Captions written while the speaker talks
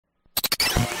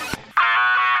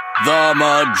The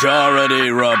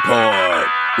Majority Report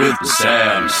with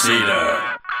Sam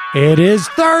Cedar. It is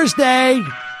Thursday,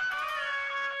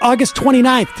 August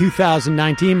 29th,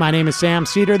 2019. My name is Sam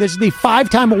Cedar. This is the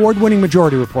 5-time award-winning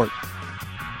Majority Report.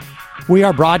 We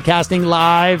are broadcasting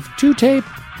live to tape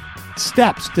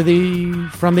steps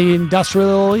from the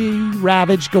industrially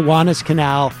ravaged Gowanus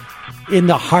Canal in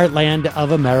the heartland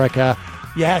of America.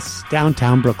 Yes,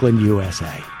 downtown Brooklyn,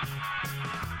 USA.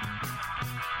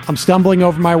 I'm stumbling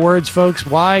over my words, folks.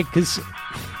 Why? Because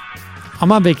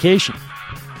I'm on vacation.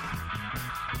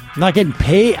 I'm not getting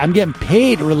paid. I'm getting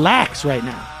paid to relax right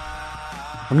now.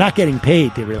 I'm not getting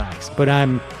paid to relax, but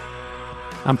I'm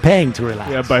paying to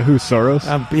relax. Yeah, by who? Soros?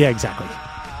 Yeah, exactly.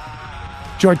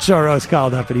 George Soros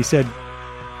called up and he said,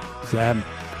 Sam,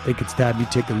 I think it's time you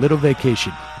take a little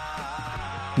vacation.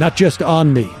 Not just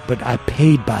on me, but I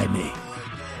paid by me.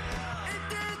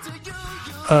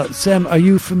 Sam, are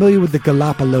you familiar with the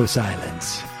Galapagos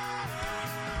Islands?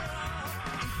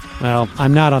 Well,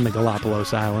 I'm not on the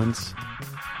Galapagos Islands.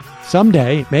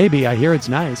 Someday, maybe. I hear it's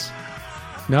nice.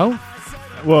 No?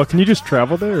 Well, can you just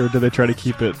travel there, or do they try to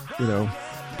keep it,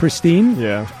 pristine?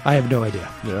 Yeah. I have no idea.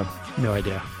 Yeah. No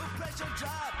idea.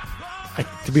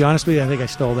 To be honest with you, I think I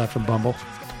stole that from Bumble.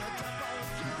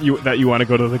 You want to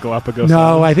go to the Galapagos No,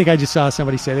 Islands? I think I just saw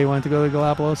somebody say they wanted to go to the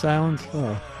Galapagos Islands.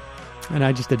 Oh. And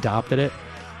I just adopted it.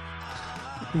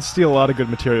 You can steal a lot of good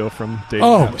material from dating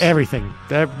apps. Everything.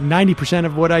 90%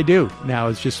 of what I do now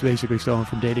is just basically stolen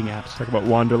from dating apps. Talk about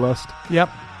wanderlust. Yep.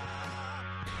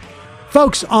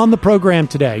 Folks, on the program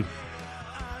today,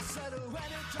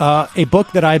 a book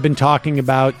that I've been talking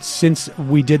about since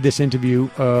we did this interview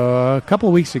a couple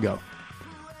of weeks ago.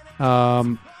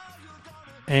 And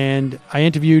I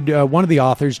interviewed one of the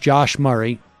authors, Josh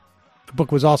Murray. The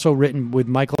book was also written with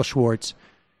Michael Schwartz.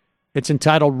 It's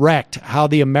entitled Wrecked, How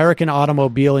the American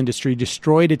Automobile Industry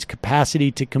Destroyed Its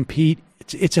Capacity to Compete.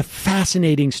 It's a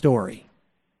fascinating story.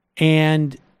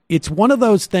 And it's one of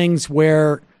those things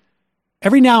where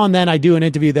every now and then I do an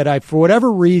interview that for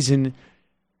whatever reason,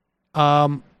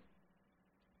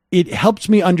 it helps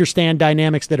me understand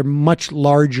dynamics that are much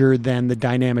larger than the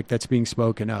dynamic that's being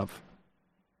spoken of.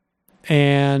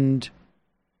 And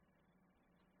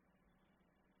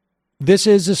this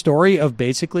is a story of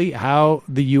basically how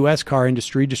the U.S. car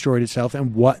industry destroyed itself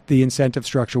and what the incentive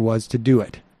structure was to do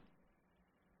it.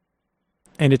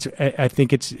 And it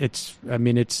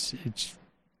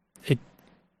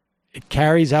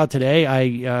carries out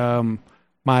today.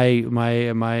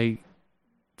 My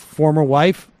former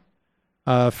wife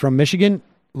from Michigan,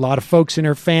 a lot of folks in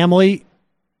her family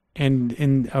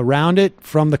and around it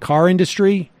from the car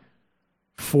industry,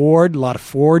 Ford, a lot of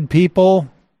Ford people.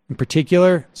 In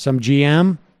particular, some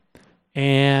GM,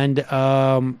 and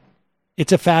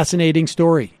it's a fascinating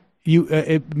story.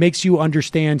 It makes you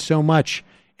understand so much,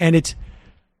 and it's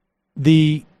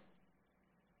the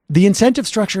incentive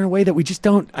structure in a way that we just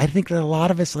don't. I think that a lot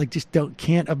of us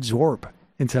can't absorb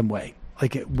in some way,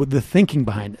 with the thinking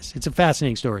behind this. It's a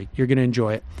fascinating story. You're going to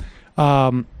enjoy it.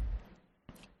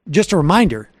 Just a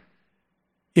reminder.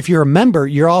 If you're a member,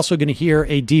 you're also going to hear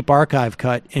a deep archive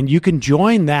cut, and you can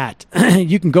join that.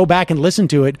 You can go back and listen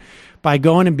to it by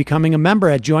going and becoming a member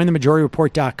at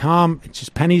jointhemajorityreport.com. It's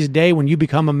just pennies a day. When you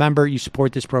become a member, you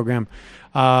support this program.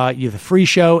 You have the free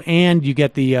show, and you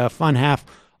get the fun half.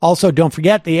 Also, don't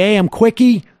forget the AM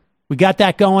Quickie. We got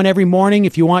that going every morning.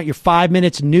 If you want your 5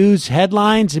 minutes news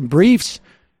headlines and briefs,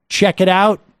 check it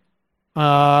out.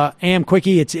 AM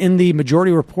Quickie, it's in the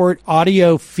Majority Report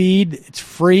audio feed. It's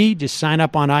free. Just sign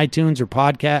up on iTunes or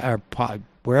podcast or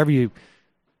wherever you,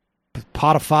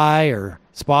 Spotify, or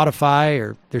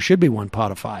there should be one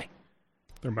Spotify.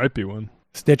 There might be one.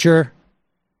 Stitcher,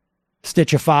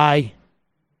 Stitchify,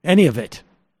 any of it.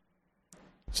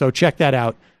 So check that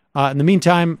out. In the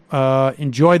meantime,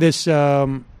 enjoy this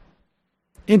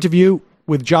interview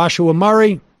with Joshua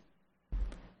Murray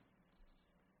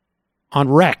on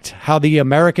Wrecked, How the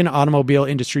American Automobile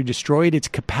Industry Destroyed Its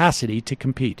Capacity to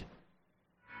Compete.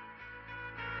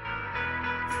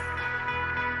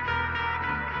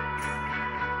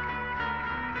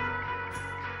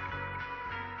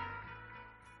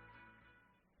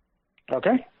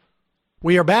 Okay.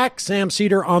 We are back. Sam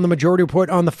Cedar on the Majority Report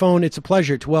on the phone. It's a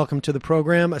pleasure to welcome to the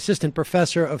program Assistant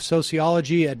Professor of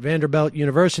Sociology at Vanderbilt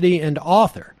University and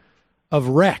author of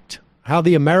Wrecked, How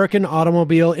the American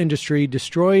Automobile Industry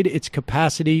Destroyed Its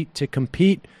Capacity to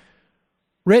Compete,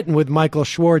 written with Michael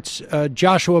Schwartz.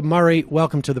 Joshua Murray,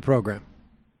 welcome to the program.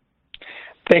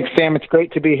 Thanks, Sam. It's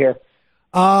great to be here.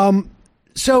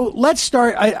 So let's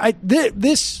start. I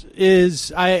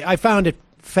found it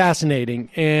fascinating,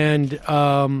 and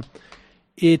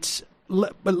it's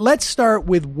but let's start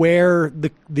with where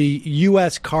the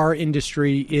U.S. car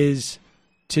industry is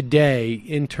today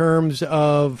in terms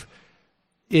of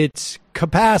its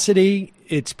capacity,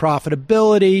 its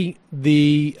profitability,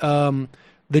 the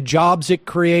jobs it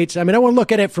creates. I mean, I want to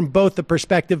look at it from both the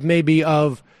perspective maybe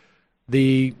of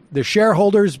the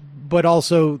shareholders, but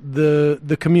also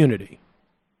the community.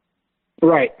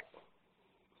 Right.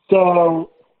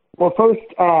 So, well, first,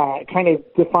 kind of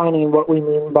defining what we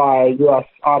mean by U.S.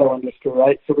 auto industry,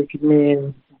 right? So we could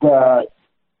mean the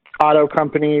auto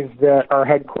companies that are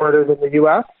headquartered in the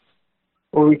U.S.,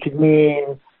 or we could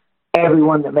mean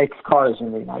everyone that makes cars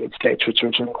in the United States, which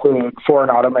would include foreign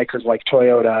automakers like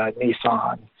Toyota,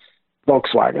 Nissan,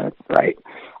 Volkswagen, right?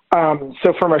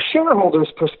 So from a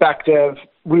shareholder's perspective,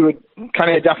 we would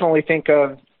kind of definitely think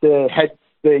of the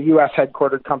U.S.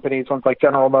 headquartered companies, ones like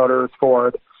General Motors,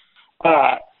 Ford,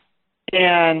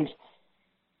 and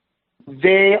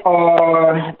they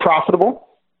are profitable,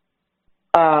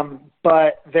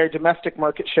 but their domestic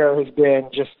market share has been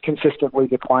just consistently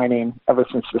declining ever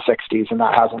since the 60s, and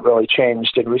that hasn't really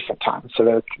changed in recent times. So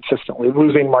they're consistently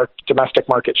losing domestic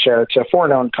market share to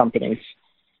foreign-owned companies,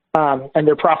 and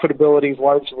their profitability is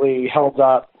largely held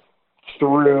up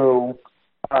through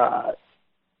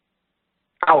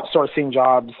outsourcing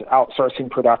jobs, outsourcing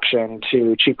production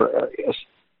to cheaper areas.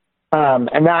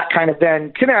 And that kind of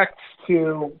then connects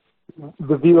to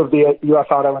the view of the U.S.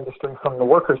 auto industry from the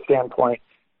worker standpoint.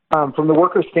 From the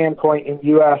worker standpoint, in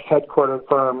U.S. headquartered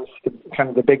firms, kind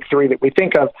of the big three that we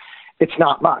think of, it's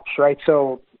not much, right?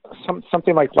 So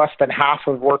something like less than half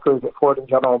of workers at Ford and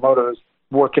General Motors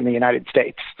work in the United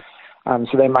States.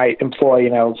 So they might employ,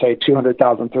 say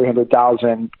 200,000,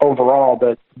 300,000 overall,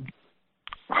 but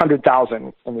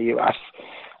 100,000 in the U.S.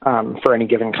 For any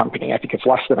given company. I think it's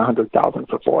less than 100,000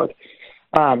 for Ford.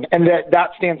 And that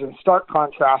stands in stark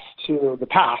contrast to the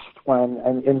past when,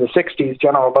 in the 60s,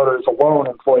 General Motors alone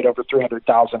employed over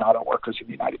 300,000 auto workers in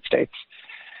the United States.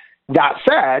 That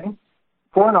said,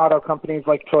 foreign auto companies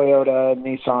like Toyota,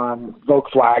 Nissan,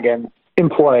 Volkswagen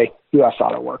employ U.S.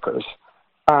 auto workers.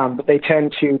 But they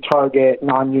tend to target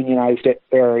non-unionized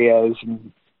areas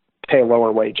and pay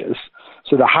lower wages.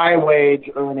 So the high wage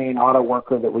earning auto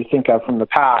worker that we think of from the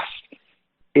past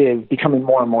is becoming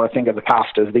more and more a thing of the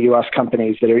past as the U.S.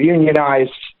 companies that are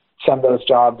unionized send those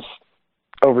jobs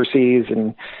overseas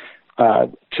and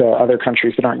to other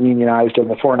countries that aren't unionized, and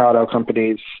the foreign auto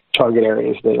companies target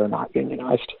areas that are not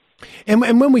unionized. And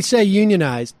when we say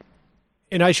unionized,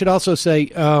 and I should also say,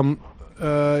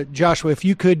 Joshua, if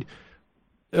you could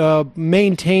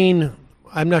maintain,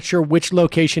 I'm not sure which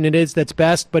location it is that's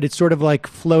best, but it's sort of like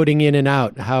floating in and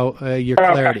out, how your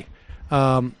clarity.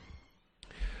 Okay.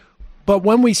 But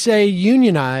when we say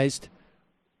unionized,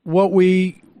 what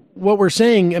we're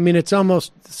saying, I mean, it's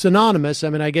almost synonymous. I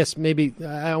mean, I guess maybe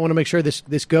I want to make sure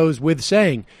this goes with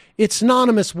saying it's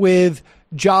synonymous with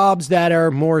jobs that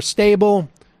are more stable,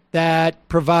 that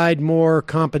provide more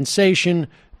compensation,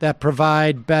 that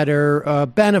provide better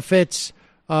benefits,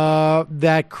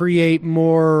 that create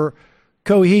more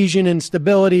cohesion and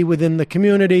stability within the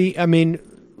community. I mean,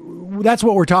 that's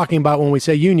what we're talking about when we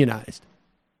say unionized.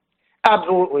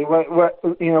 Absolutely. What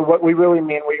we really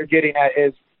mean, what you're getting at,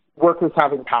 is workers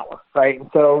having power, right? And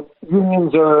so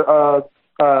unions are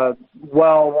a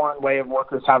well-worn way of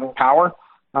workers having power,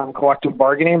 collective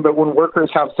bargaining. But when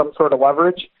workers have some sort of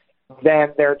leverage,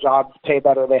 then their jobs pay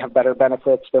better. They have better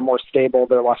benefits. They're more stable.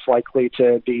 They're less likely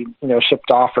to be, shipped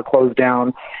off or closed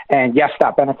down. And yes,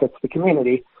 that benefits the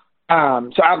community.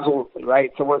 So absolutely,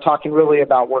 right? So we're talking really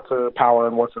about worker power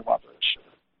and worker leverage.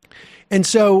 And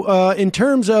so in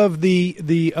terms of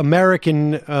the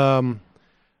American,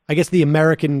 I guess the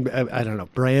American, I don't know,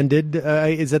 branded,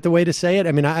 is that the way to say it?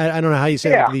 I mean, I don't know how you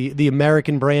say it. The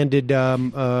American branded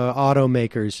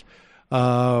automakers,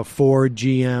 Ford,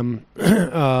 GM,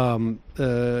 and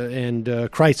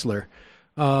Chrysler.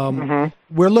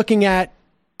 We're looking at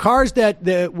cars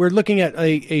that we're looking at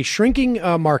a shrinking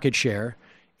market share,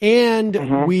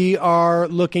 and we are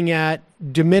looking at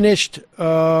diminished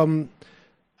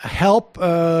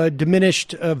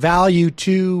diminished value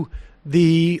to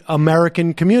the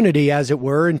American community, as it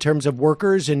were, in terms of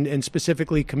workers and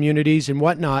specifically communities and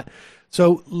whatnot.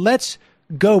 So let's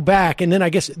go back. And then I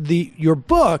guess your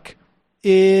book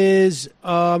is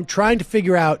trying to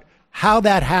figure out how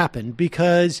that happened,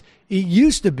 because it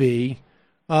used to be,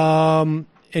 and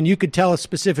you could tell us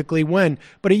specifically when,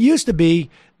 but it used to be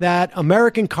that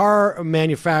American car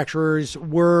manufacturers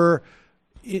were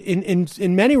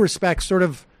in many respects sort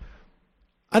of,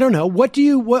 I don't know. How do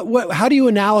you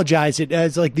analogize it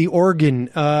as like the organ,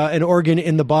 an organ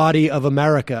in the body of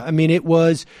America? I mean, it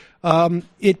was,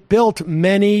 it built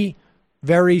many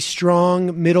very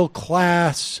strong middle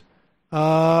class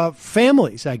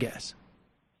families, I guess.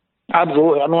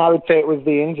 Absolutely. I mean, I would say it was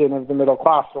the engine of the middle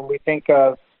class. When we think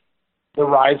of the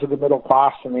rise of the middle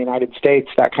class in the United States,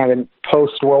 that kind of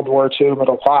post-World War II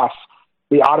middle class,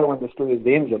 the auto industry is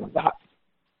the engine of that.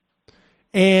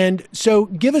 And so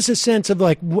give us a sense of,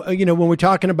 like, when we're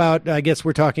talking about, I guess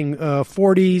we're talking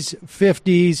 40s,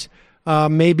 50s,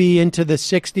 maybe into the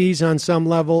 60s on some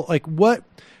level. Like,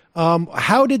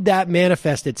 how did that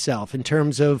manifest itself in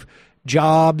terms of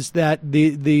jobs that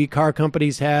the car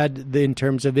companies had, in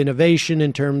terms of innovation,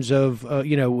 in terms of,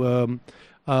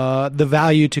 the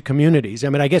value to communities? I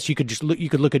mean, I guess you could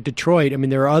look at Detroit. I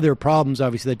mean, there are other problems,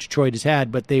 obviously, that Detroit has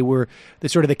had, but they were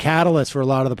the catalyst for a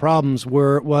lot of the problems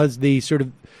was the sort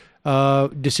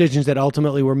of decisions that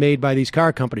ultimately were made by these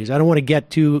car companies. I don't want to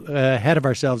get too ahead of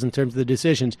ourselves in terms of the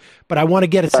decisions, but I want to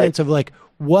get a sense of, like,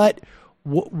 what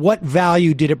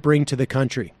value did it bring to the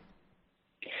country?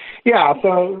 Yeah,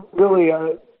 so really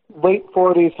late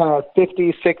 40s, kind of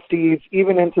 50s, 60s,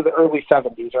 even into the early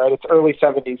 70s, right? It's early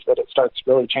 70s that it starts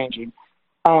really changing.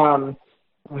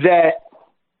 That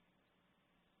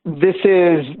this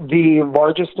is the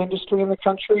largest industry in the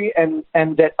country, and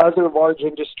that other large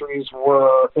industries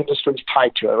were industries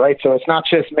tied to it, right? So it's not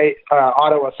just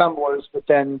auto assemblers, but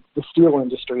then the steel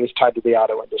industry is tied to the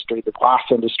auto industry, the glass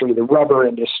industry, the rubber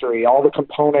industry, all the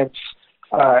components.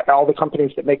 All the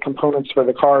companies that make components for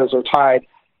the cars are tied.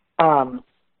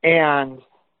 And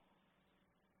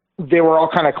they were all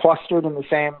kind of clustered in the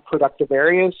same productive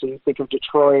areas. So you think of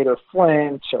Detroit or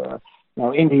Flint or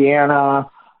Indiana,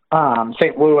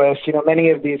 St. Louis.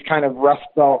 Many of these kind of Rust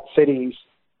Belt cities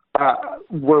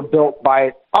were built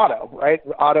by auto, right?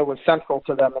 Auto was central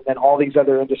to them, and then all these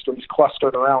other industries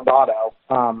clustered around auto.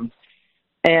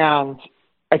 And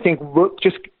I think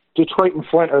just Detroit and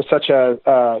Flint are such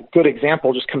a good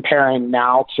example, just comparing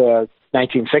now to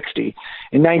 1960.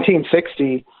 In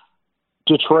 1960,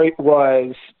 Detroit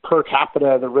was per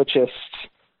capita the richest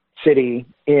city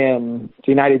in the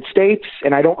United States,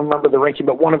 and I don't remember the ranking,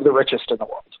 but one of the richest in the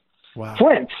world. Wow.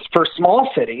 Flint, for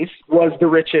small cities, was the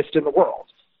richest in the world.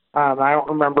 I don't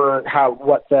remember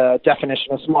what the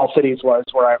definition of small cities was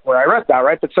where I read that,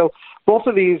 right? But so both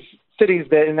of these cities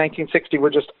that in 1960 were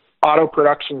just auto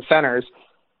production centers,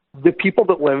 the people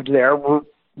that lived there were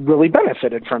really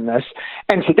benefited from this.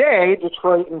 And today,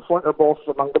 Detroit and Flint are both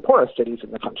among the poorest cities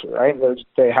in the country, right?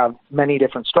 They have many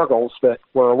different struggles that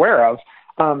we're aware of.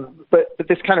 But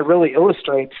this kind of really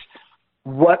illustrates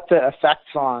what the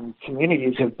effects on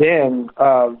communities have been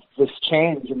of this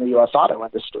change in the U.S. auto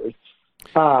industry.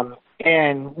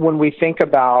 And when we think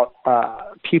about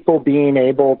people being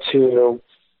able to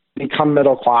become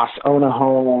middle class, own a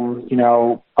home,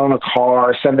 own a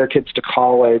car, send their kids to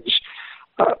college.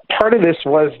 Part of this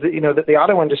was that the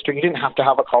auto industry, you didn't have to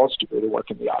have a college degree to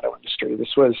work in the auto industry.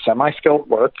 This was semi-skilled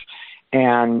work,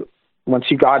 and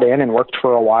once you got in and worked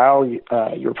for a while, you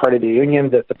were part of the union.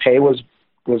 That the pay was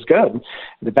good,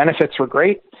 the benefits were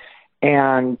great,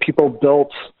 and people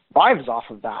built lives off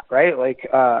of that. Right, like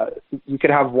you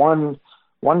could have one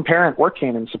parent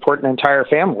working and support an entire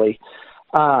family.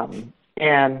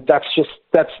 And that's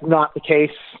not the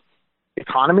case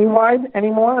economy-wide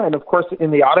anymore. And of course,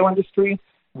 in the auto industry,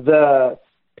 the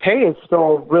pay is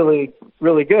still really,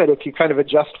 really good. If you kind of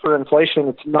adjust for inflation,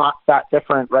 it's not that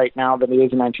different right now than it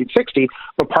is in 1960.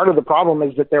 But part of the problem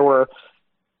is that there were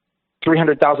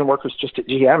 300,000 workers just at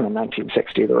GM in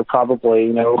 1960. There were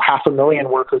probably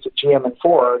 500,000 workers at GM and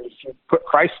Ford. If you put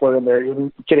Chrysler in there,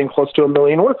 you're getting close to 1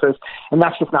 million workers. And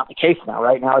that's just not the case now.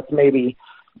 Right now, it's maybe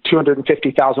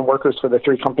 250,000 workers for the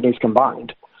three companies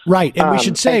combined. Right. And we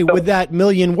should say with that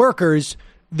million workers,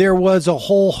 there was a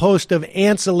whole host of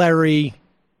ancillary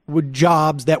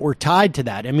jobs that were tied to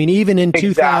that. I mean, even in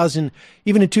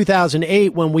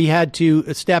 2008, when we had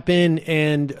to step in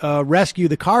and rescue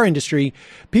the car industry,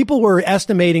 people were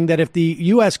estimating that if the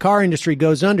U.S. car industry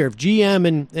goes under, if GM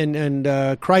and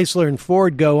Chrysler and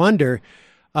Ford go under,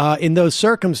 in those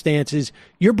circumstances,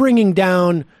 you're bringing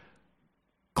down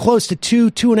close to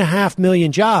 2.5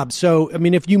 million jobs. So, I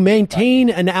mean, if you maintain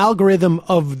an algorithm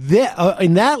of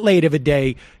in that late of a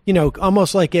day,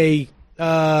 almost like a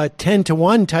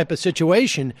 10-to-1 type of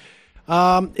situation,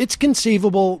 it's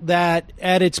conceivable that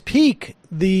at its peak,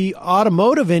 the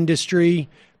automotive industry,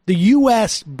 the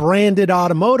U.S. branded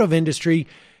automotive industry,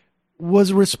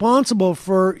 was responsible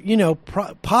for,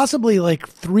 possibly like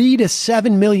 3 to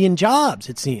 7 million jobs,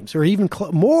 it seems, or even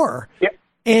more. Yep.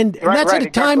 And that's at a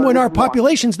time when our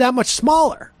population's that much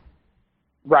smaller.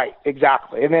 Right,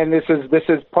 exactly. And then this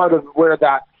is part of where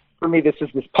that, for me, this is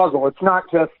this puzzle. It's not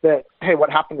just that, hey,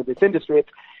 what happened to this industry?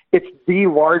 it's the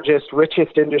largest,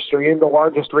 richest industry in the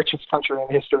largest, richest country in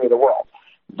the history of the world.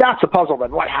 That's a puzzle.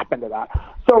 Then what happened to that?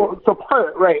 So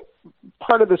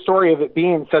part of the story of it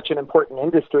being such an important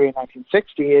industry in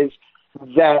 1960 is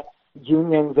that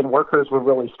unions and workers were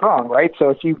really strong, right? So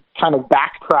if you kind of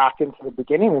backtrack into the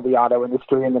beginning of the auto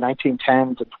industry in the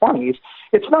 1910s and 20s,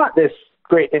 it's not this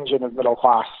great engine of middle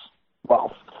class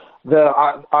wealth. The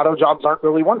auto jobs aren't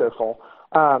really wonderful.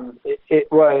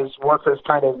 It was workers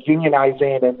kind of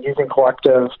unionizing and using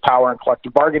collective power and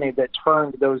collective bargaining that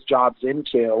turned those jobs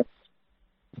into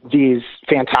these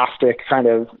fantastic kind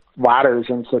of ladders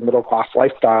into middle class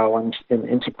lifestyle and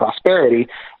into prosperity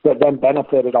that then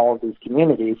benefited all of these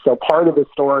communities. So part of the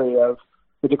story of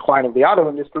the decline of the auto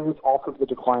industry is also the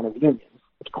decline of unions,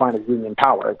 the decline of union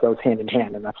power. It goes hand in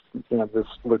hand, and that's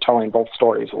we're telling both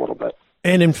stories a little bit.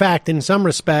 And in fact, in some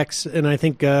respects, and I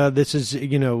think this is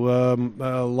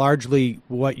largely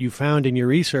what you found in your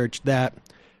research, that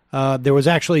there was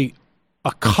actually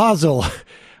a causal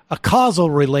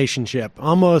relationship,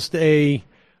 almost like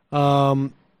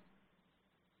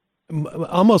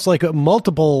a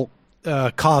multiple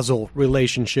causal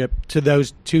relationship to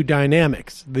those two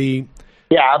dynamics.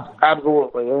 Yeah,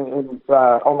 absolutely, and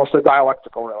almost a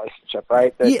dialectical relationship,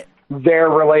 right? That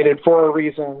they're related for a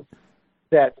reason.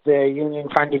 That the union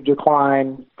kind of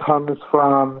decline comes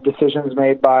from decisions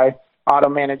made by auto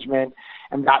management,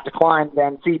 and that decline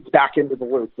then feeds back into the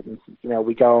loop. And,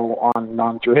 we go on and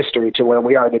on through history to where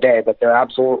we are today, but they're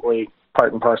absolutely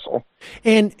part and parcel.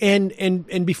 And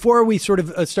before we sort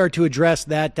of start to address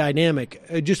that dynamic,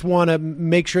 I just want to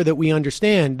make sure that we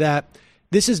understand that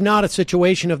this is not a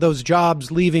situation of those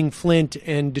jobs leaving Flint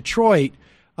and Detroit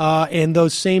and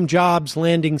those same jobs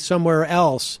landing somewhere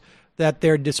else, that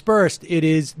they're dispersed. It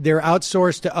is they're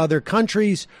outsourced to other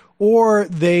countries, or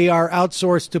they are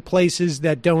outsourced to places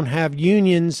that don't have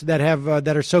unions, that have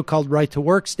that are so-called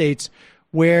right-to-work states,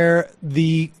 where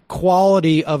the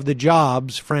quality of the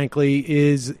jobs, frankly,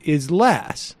 is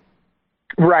less.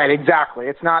 Right, exactly.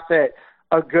 It's not that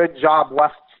a good job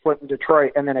left Flint and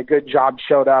Detroit and then a good job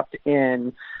showed up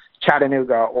in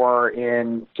Chattanooga or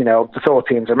in, the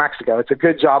Philippines or Mexico. It's a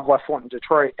good job left Flint and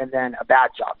Detroit, and then a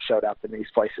bad job showed up in these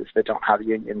places that don't have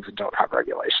unions and don't have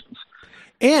regulations.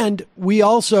 And we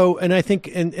also, and I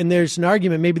think, and there's an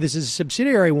argument, maybe this is a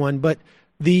subsidiary one, but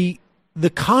the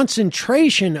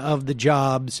concentration of the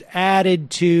jobs added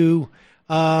to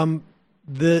the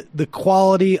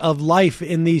quality of life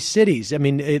in these cities. I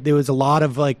mean, there was a lot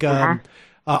of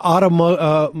auto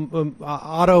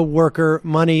worker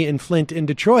money in Flint and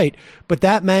Detroit, but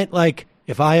that meant like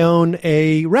if I own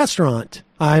a restaurant,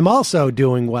 I'm also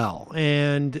doing well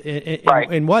and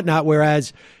whatnot.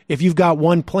 Whereas if you've got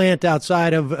one plant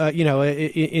outside of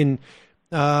in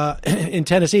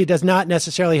Tennessee, it does not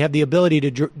necessarily have the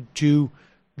ability to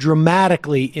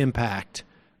dramatically impact.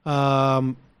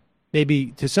 Maybe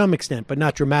to some extent, but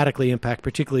not dramatically impact,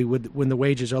 particularly when the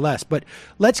wages are less. But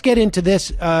let's get into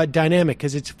this dynamic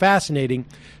because it's fascinating.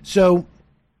 So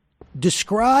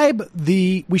describe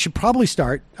we should probably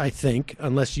start, I think,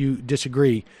 unless you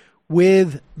disagree,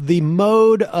 with the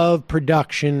mode of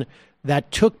production that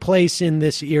took place in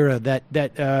this era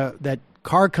that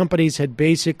car companies had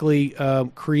basically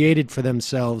created for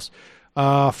themselves,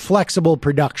 flexible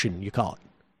production, you call it.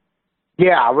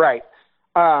 Yeah, right.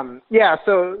 So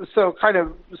kind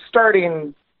of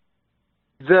starting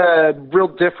the real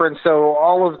difference. So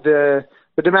all of the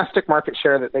domestic market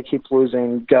share that they keep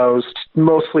losing goes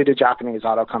mostly to Japanese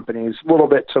auto companies, a little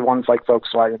bit to ones like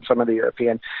Volkswagen, some of the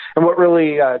European. And what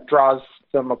really draws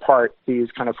them apart,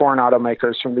 these kind of foreign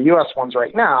automakers from the U.S. ones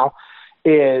right now,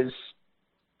 is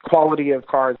quality of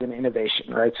cars and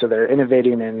innovation, right? So they're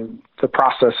innovating in the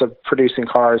process of producing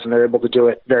cars, and they're able to do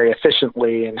it very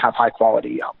efficiently and have high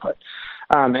quality output.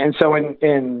 And so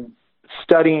in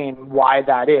studying why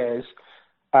that is,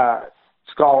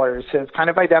 scholars have kind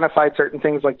of identified certain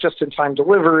things like just-in-time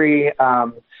delivery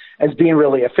as being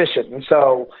really efficient. And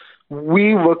so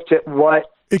we looked at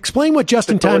what... Explain what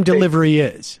just-in-time delivery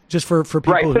is, just for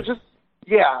people.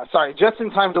 Right,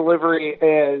 just-in-time delivery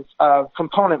is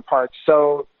component parts.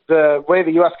 So the way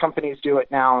the U.S. companies do it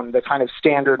now, and the kind of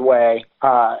standard way,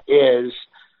 is...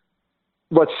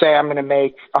 Let's say I'm going to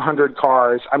make 100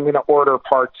 cars. I'm going to order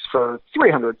parts for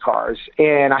 300 cars,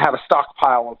 and I have a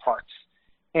stockpile of parts.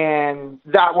 And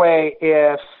that way,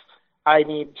 if I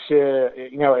need to,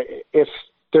 if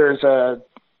there's a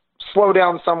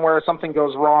slowdown somewhere, something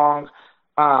goes wrong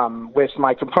with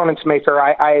my components maker,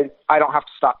 I don't have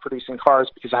to stop producing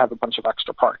cars because I have a bunch of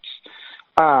extra parts.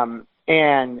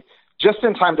 And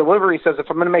just-in-time delivery says if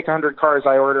I'm going to make 100 cars,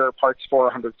 I order parts for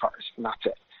 100 cars, and that's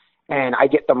it. And I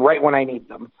get them right when I need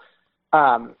them.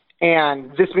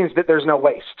 And this means that there's no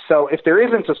waste. So if there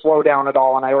isn't a slowdown at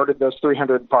all and I ordered those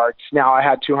 300 parts, now I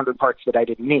had 200 parts that I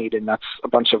didn't need, and that's a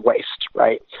bunch of waste,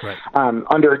 right?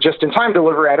 Under just-in-time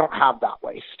delivery, I don't have that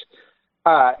waste.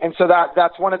 And so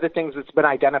that's one of the things that's been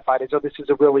identified is, this is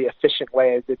a really efficient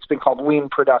way. It's been called lean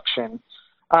production.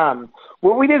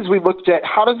 What we did is we looked at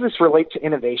how does this relate to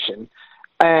innovation?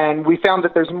 And we found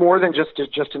that there's more than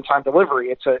just-in-time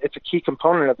delivery. It's a key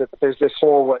component of it, but there's this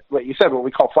whole, what you said, what we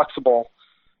call flexible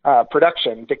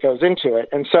production that goes into it.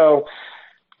 And so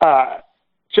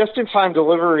just-in-time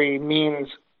delivery means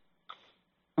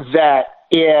that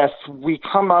if we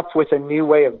come up with a new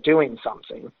way of doing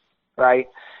something, right,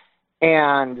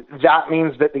 and that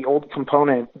means that the old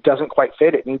component doesn't quite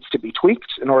fit, it needs to be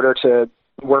tweaked in order to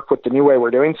work with the new way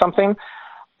we're doing something,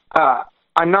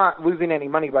 I'm not losing any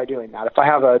money by doing that. If I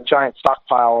have a giant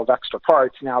stockpile of extra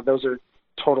parts, now those are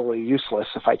totally useless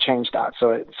if I change that.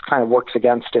 So it kind of works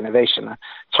against innovation. It's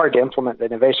hard to implement the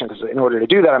innovation because in order to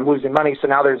do that, I'm losing money. So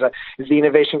now is the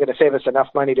innovation going to save us enough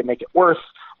money to make it worth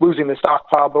losing the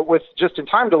stockpile? But with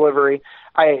just-in-time delivery,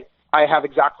 I have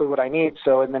exactly what I need.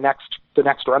 So in the next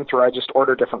run through, I just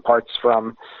order different parts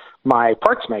from my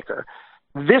parts maker.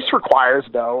 This requires,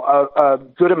 though, a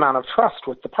good amount of trust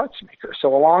with the parts maker.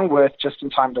 So along with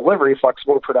just-in-time delivery,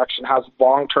 flexible production has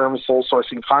long-term sole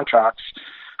sourcing contracts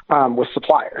with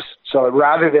suppliers. So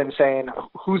rather than saying,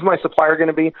 who's my supplier going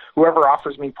to be? Whoever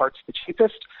offers me parts the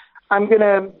cheapest, I'm going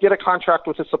to get a contract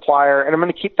with a supplier, and I'm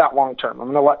going to keep that long-term.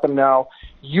 I'm going to let them know,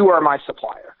 you are my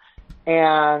supplier.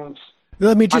 And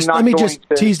let me just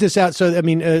tease this out so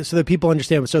that people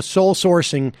understand. So sole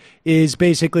sourcing is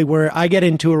basically where I get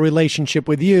into a relationship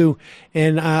with you,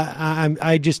 and you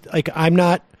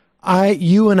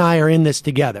and I are in this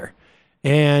together,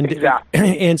 and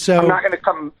exactly. And so I'm not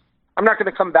going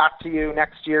to come back to you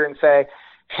next year and say,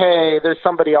 hey, there's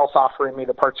somebody else offering me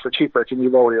the parts for cheaper. Can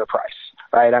you lower your price?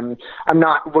 Right? I'm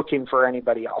not looking for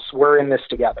anybody else. We're in this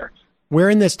together. We're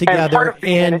in this together,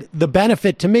 and the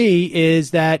benefit to me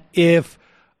is that if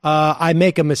I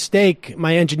make a mistake,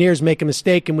 my engineers make a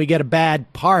mistake, and we get a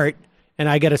bad part, and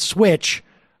I get a switch,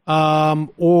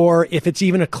 or if it's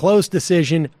even a close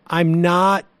decision, I'm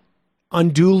not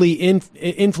unduly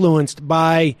influenced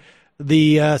by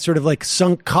the sort of like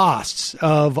sunk costs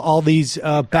of all these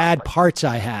bad parts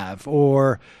I have,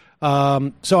 or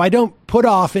so I don't put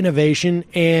off innovation,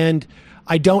 and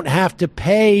I don't have to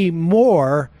pay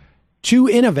more to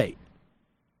innovate.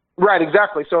 Right,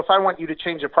 exactly. So if I want you to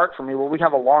change a part for me, well, we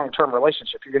have a long-term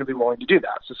relationship. You're going to be willing to do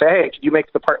that. So say, hey, could you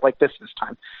make the part like this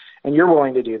time? And you're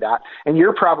willing to do that. And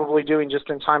you're probably doing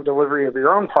just-in-time delivery of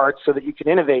your own parts so that you can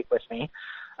innovate with me.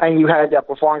 And you end up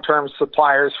with long-term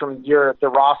suppliers from the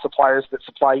raw suppliers that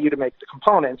supply you to make the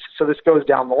components. So this goes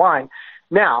down the line.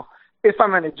 Now, if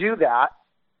I'm going to do that,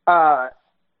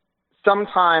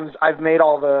 sometimes I've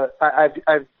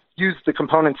used the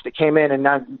components that came in, and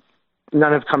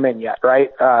none have come in yet, right?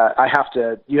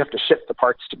 You have to ship the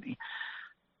parts to me.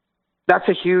 That's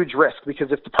a huge risk,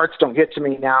 because if the parts don't get to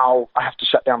me, now I have to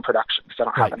shut down production because I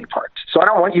don't have any parts. So I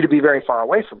don't want you to be very far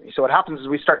away from me. So what happens is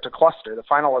we start to cluster. The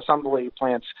final assembly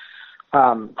plants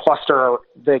cluster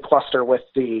with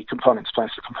the components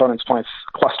plants. The components plants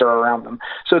cluster around them.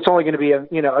 So it's only going to be a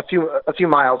few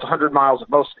miles, 100 miles at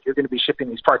most, that you're going to be shipping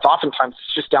these parts. Oftentimes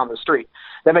it's just down the street.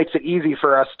 That makes it easy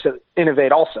for us to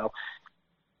innovate also.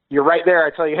 You're right there.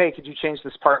 I tell you, hey, could you change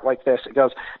this part like this? It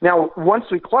goes. Now, once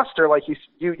we cluster, like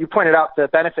you pointed out, the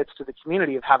benefits to the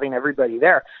community of having everybody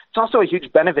there, it's also a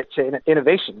huge benefit to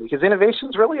innovation, because innovation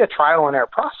is really a trial and error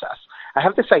process. I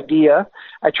have this idea.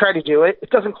 I try to do it. It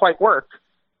doesn't quite work.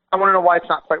 I want to know why it's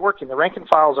not quite working. The rank and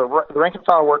file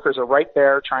workers are right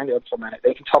there trying to implement it.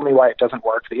 They can tell me why it doesn't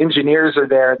work. The engineers are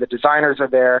there. The designers are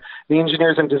there. The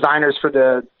engineers and designers for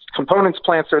the components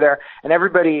plants are there, and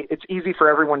it's easy for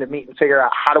everyone to meet and figure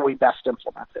out how do we best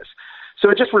implement this. So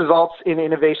it just results in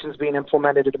innovations being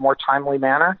implemented in a more timely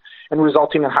manner and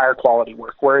resulting in higher quality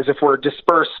work. Whereas if we're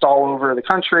dispersed all over the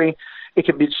country, it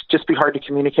can just be hard to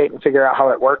communicate and figure out how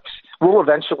it works. We'll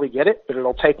eventually get it, but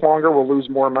it'll take longer. We'll lose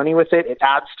more money with it. It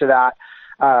adds to that.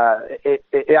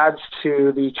 It adds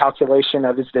to the calculation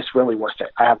of, is this really worth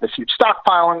it? I have this huge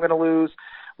stockpile I'm going to lose.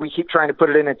 We keep trying to put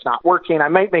it in, it's not working. I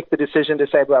might make the decision to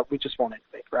say, well, we just won't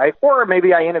innovate, right? Or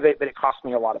maybe I innovate, but it costs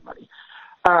me a lot of money.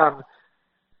 And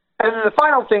then the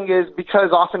final thing is, because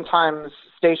oftentimes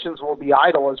stations will be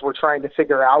idle as we're trying to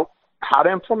figure out how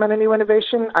to implement a new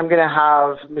innovation, I'm going to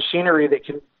have machinery that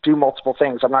can do multiple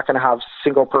things. I'm not going to have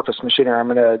single-purpose machinery. I'm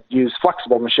going to use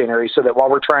flexible machinery so that while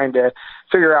we're trying to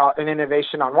figure out an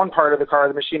innovation on one part of the car,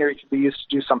 the machinery can be used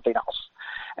to do something else.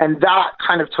 And that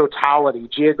kind of totality,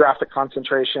 geographic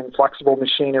concentration, flexible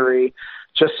machinery,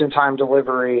 just-in-time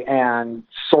delivery, and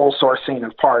sole sourcing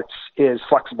of parts is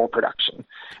flexible production.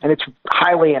 And it's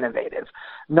highly innovative,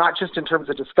 not just in terms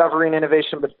of discovering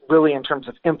innovation, but really in terms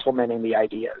of implementing the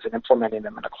ideas and implementing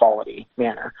them in a quality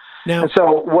manner. Now, and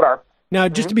so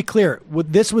just to be clear,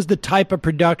 this was the type of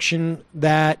production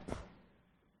that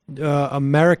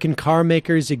American car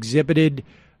makers exhibited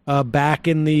back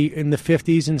in the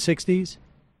 50s and 60s?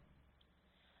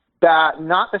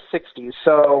 Not the 60s.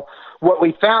 So what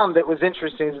we found that was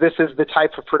interesting is this is the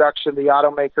type of production the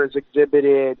automakers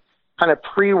exhibited kind of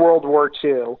pre-World War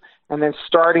II. And then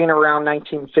starting around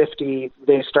 1950,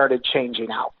 they started changing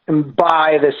out. And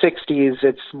by the 60s,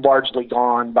 it's largely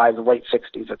gone. By the late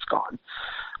 60s, it's gone.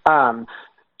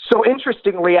 So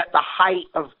interestingly, at the height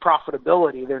of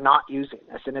profitability, they're not using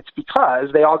this. And it's because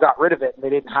they all got rid of it and they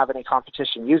didn't have any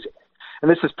competition using it. And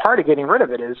this is part of getting rid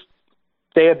of it is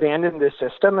they abandoned this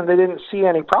system and they didn't see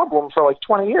any problem for like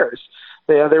 20 years.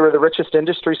 They were the richest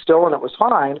industry still and it was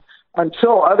fine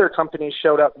until other companies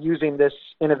showed up using this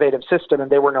innovative system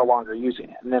and they were no longer using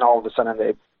it. And then all of a sudden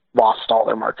they lost all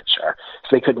their market share. So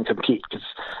they couldn't compete because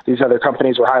these other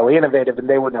companies were highly innovative and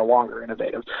they were no longer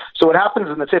innovative. So what happens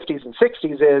in the 50s and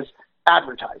 60s is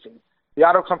advertising. The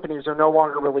auto companies are no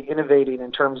longer really innovating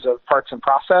in terms of parts and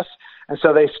process. And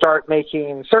so they start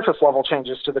making surface level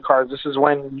changes to the cars. This is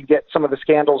when you get some of the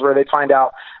scandals where they find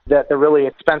out that the really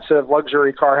expensive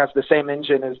luxury car has the same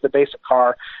engine as the basic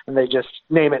car, and they just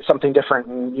name it something different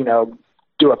and,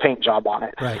 do a paint job on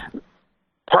it. Right.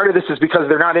 Part of this is because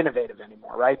they're not innovative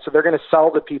anymore, right? So they're going to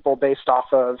sell to people based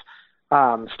off of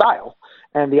style.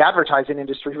 And the advertising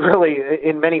industry really,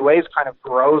 in many ways, kind of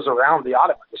grows around the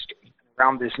auto industry,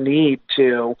 around this need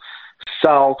to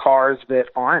sell cars that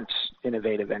aren't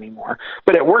innovative anymore.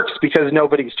 But it works because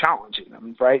nobody's challenging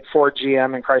them, right? Ford,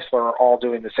 GM, and Chrysler are all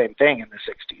doing the same thing in the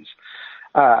 60s.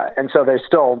 And so they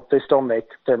still make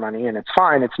their money, and it's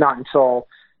fine. It's not until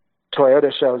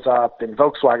Toyota shows up and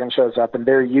Volkswagen shows up and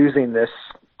they're using this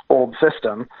old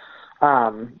system,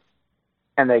 and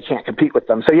they can't compete with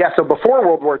them. So before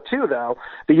World War II, though,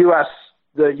 the U.S.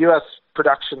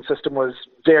 production system was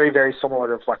very, very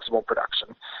similar to flexible production.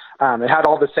 It had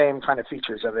all the same kind of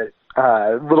features of it.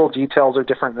 Little details are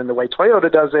different than the way Toyota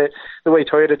does it. The way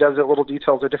Toyota does it, little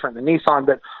details are different than Nissan.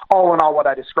 But all in all, what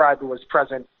I described was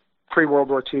present pre-World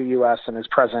War II U.S. and is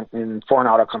present in foreign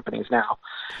auto companies now.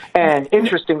 And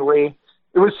interestingly,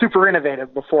 it was super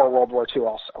innovative before World War II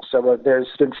also. So there's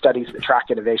been studies that track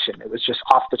innovation. It was just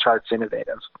off the charts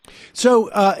innovative. So,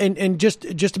 and just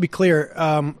to be clear,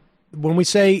 when we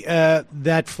say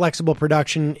that flexible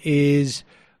production is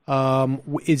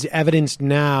evidenced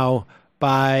now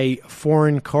by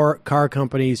foreign car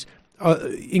companies,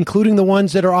 including the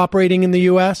ones that are operating in the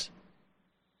U.S.?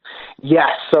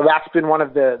 Yes. So that's been one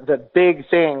of the big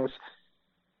things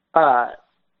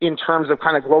in terms of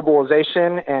kind of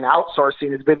globalization and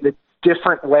outsourcing has been the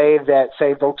different way that,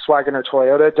 say, Volkswagen or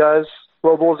Toyota does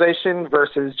globalization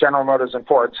versus General Motors and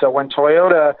Ford. So when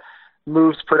Toyota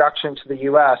moves production to the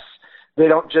U.S., they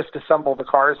don't just assemble the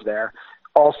cars there.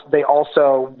 They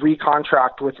also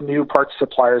recontract with new parts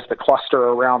suppliers that cluster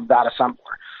around that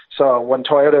assembler. So when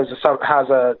Toyota has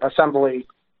an assembly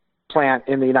plant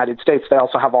in the United States, they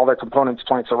also have all their components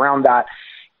plants around that,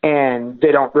 and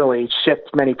they don't really ship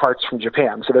many parts from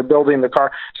Japan. So they're building the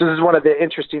car. So this is one of the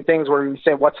interesting things where you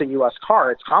say, what's a U.S.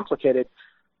 car? It's complicated.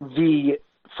 The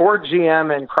Ford,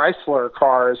 GM, and Chrysler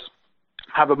cars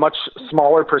have a much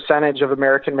smaller percentage of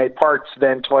American-made parts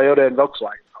than Toyota and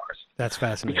Volkswagen cars. That's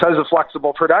fascinating. Because of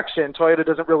flexible production, Toyota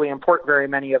doesn't really import very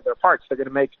many of their parts. They're going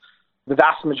to make the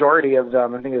vast majority of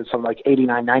them, I think it's something like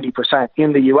 89, 90%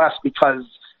 in the U.S. because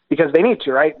they need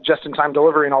to, right? Just-in-time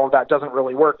delivery and all of that doesn't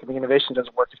really work, and the innovation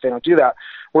doesn't work if they don't do that.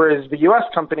 Whereas the U.S.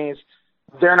 companies,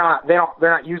 they're not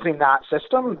using that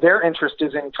system. Their interest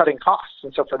is in cutting costs,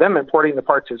 and so for them, importing the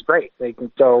parts is great. They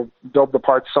can go build the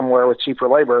parts somewhere with cheaper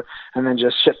labor and then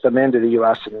just ship them into the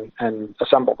U.S. and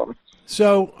assemble them.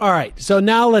 So, all right. So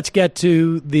now let's get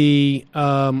to the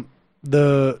why,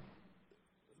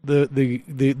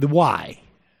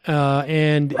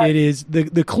 and right. It is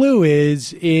the clue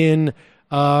is in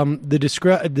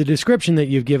the description that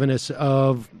you've given us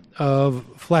of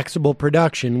flexible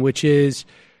production, which is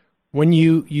when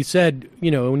you said,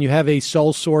 when you have a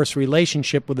sole source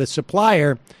relationship with a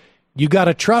supplier, you got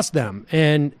to trust them.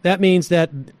 And that means that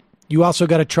you also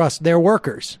got to trust their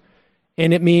workers.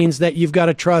 And it means that you've got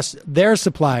to trust their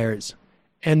suppliers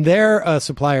and their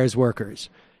suppliers' workers.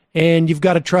 And you've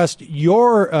got to trust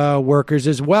your workers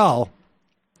as well.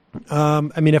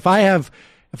 If I have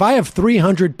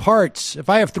 300 parts, if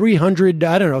I have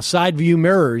 300, side view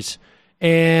mirrors,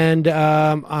 and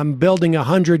I'm building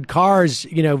 100 cars,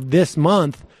 this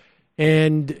month,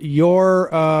 and your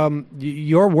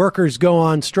workers go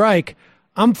on strike,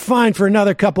 I'm fine for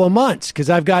another couple of months because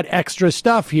I've got extra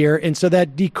stuff here. And so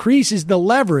that decreases the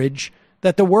leverage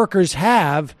that the workers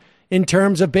have in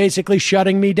terms of basically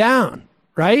shutting me down,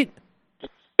 right?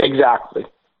 Exactly.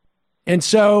 And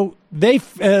so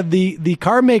the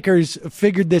car makers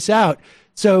figured this out.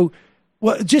 So,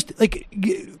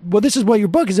 this is what your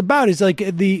book is about, is like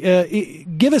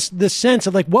give us the sense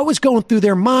of like what was going through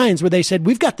their minds where they said,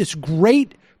 we've got this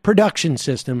great production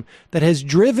system that has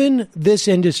driven this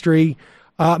industry,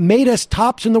 made us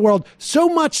tops in the world, so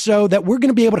much so that we're going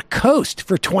to be able to coast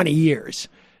for 20 years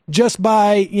just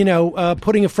by,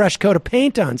 putting a fresh coat of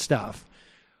paint on stuff.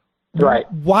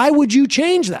 Right. Why would you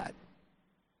change that?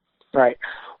 Right.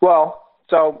 Well,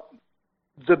 so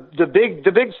the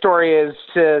big story is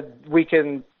to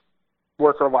weaken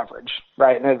worker leverage,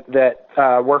 right? And that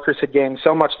workers had gained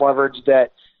so much leverage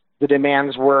that the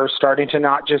demands were starting to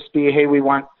not just be, hey, we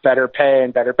want better pay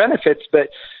and better benefits, but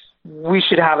we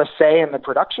should have a say in the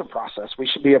production process. We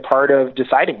should be a part of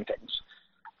deciding things.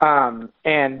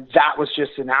 And that was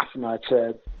just anathema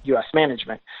to U.S.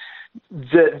 management.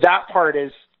 That part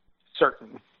is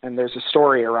certain, and there's a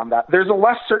story around that. There's a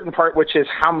less certain part, which is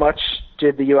how much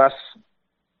did the U.S.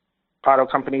 auto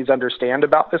companies understand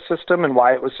about this system and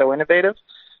why it was so innovative.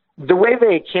 The way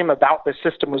they came about this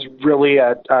system was really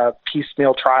a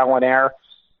piecemeal trial and error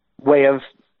way of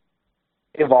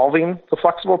evolving the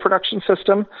flexible production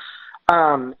system.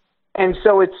 And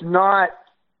so it's not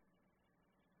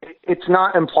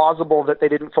implausible that they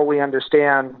didn't fully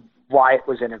understand why it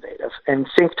was innovative and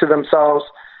think to themselves,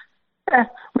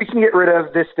 we can get rid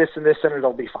of this, and this, and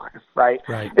it'll be fine, right?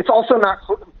 It's also not,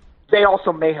 they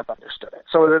also may have understood it.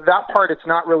 So that part, it's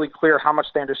not really clear how much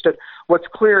they understood. What's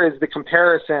clear is the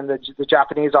comparison, the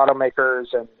Japanese automakers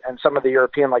and some of the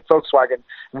European, like Volkswagen,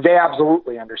 they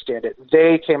absolutely understand it.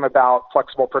 They came about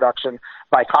flexible production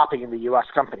by copying the U.S.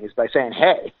 companies, by saying,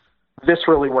 hey, this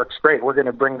really works great. We're going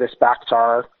to bring this back to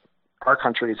our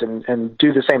countries and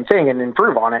do the same thing and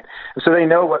improve on it. And so they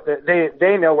know what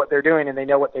they know what they're doing, and they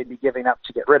know what they'd be giving up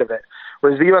to get rid of it.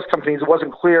 Whereas the U.S. companies, it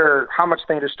wasn't clear how much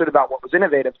they understood about what was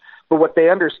innovative, but what they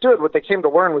understood, what they came to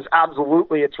learn, was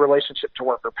absolutely its relationship to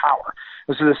worker power.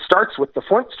 And so this starts with the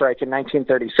Flint strike in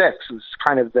 1936. It was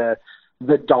kind of the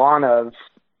dawn of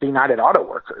the United Auto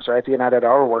Workers, right? The United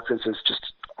Auto Workers is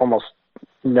just almost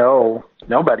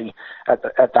nobody at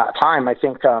that time. I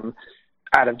think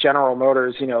out of General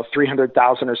Motors,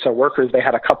 300,000 or so workers, they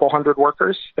had a couple hundred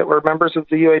workers that were members of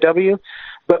the UAW.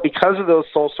 But because of those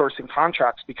sole sourcing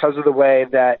contracts, because of the way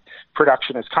that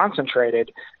production is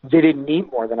concentrated, they didn't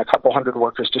need more than a couple hundred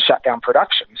workers to shut down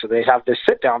production. So they have this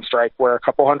sit-down strike where a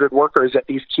couple hundred workers at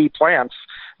these key plants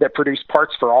that produce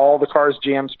parts for all the cars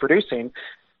GM's producing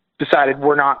decided,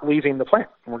 we're not leaving the plant.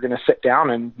 We're going to sit down,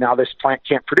 and now this plant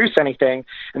can't produce anything.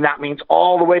 And that means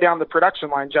all the way down the production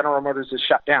line, General Motors is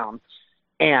shut down.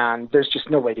 And there's just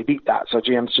no way to beat that. So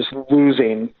GM's just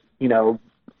losing,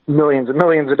 millions and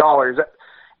millions of dollars,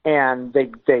 and they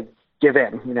give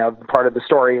in. Part of the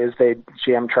story is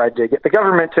GM tried to get the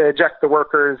government to eject the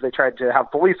workers. They tried to have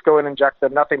police go in and eject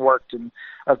them. Nothing worked. And,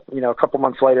 a couple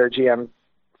months later, GM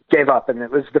gave up. And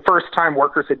it was the first time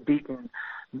workers had beaten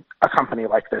a company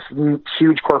like this,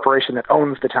 huge corporation that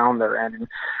owns the town they're in. And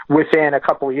within a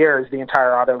couple of years, the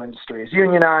entire auto industry is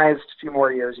unionized. A few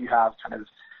more years, you have kind of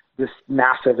this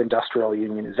massive industrial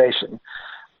unionization.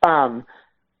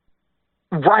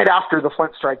 Right after the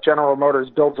Flint strike, General Motors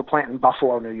builds a plant in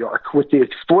Buffalo, New York, with the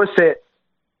explicit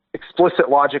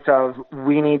logic of,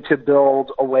 we need to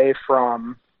build away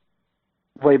from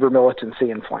labor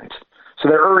militancy in Flint. So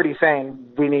they're already saying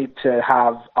we need to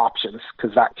have options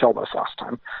because that killed us last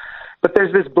time. But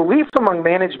there's this belief among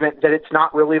management that it's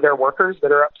not really their workers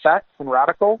that are upset and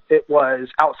radical. It was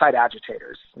outside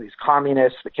agitators, these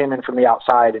communists that came in from the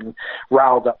outside and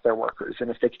riled up their workers.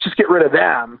 And if they could just get rid of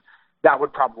them, that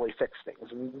would probably fix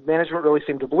things. And management really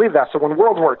seemed to believe that. So when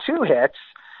World War II hits,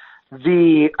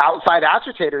 the outside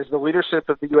agitators, the leadership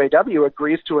of the UAW,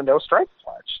 agrees to a no-strike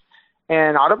pledge.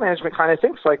 And auto management kind of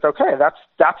thinks like, okay, that's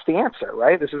the answer,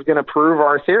 right? This is going to prove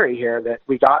our theory here that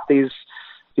we got these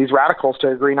radicals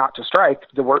to agree not to strike.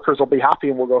 The workers will be happy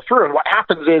and we'll go through. And what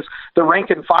happens is the rank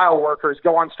and file workers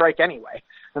go on strike anyway.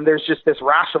 And there's just this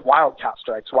rash of wildcat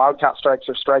strikes. Wildcat strikes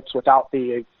are strikes without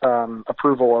the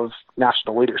approval of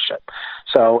national leadership.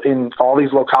 So in all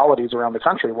these localities around the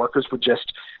country, workers would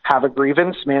just have a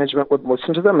grievance, management would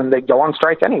listen to them, and they'd go on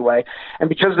strike anyway. And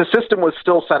because the system was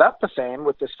still set up the same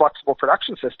with this flexible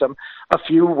production system, a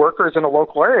few workers in a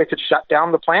local area could shut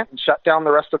down the plant and shut down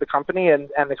the rest of the company, and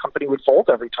the company would fold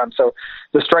every time. So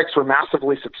the strikes were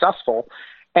massively successful.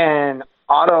 And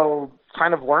auto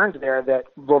kind of learned there that,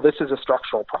 well, this is a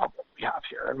structural problem we have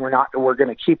here, and we're going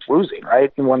to keep losing,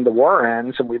 right? And when the war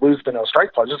ends and we lose the no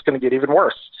strike clause, it's going to get even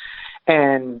worse.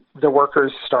 And the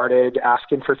workers started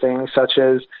asking for things such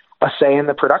as a say in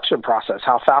the production process.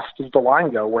 How fast does the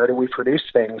line go? Where do we produce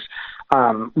things?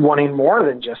 Wanting more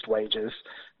than just wages,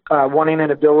 wanting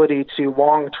an ability to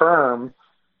long-term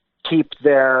keep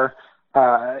their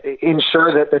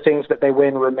ensure that the things that they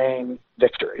win remain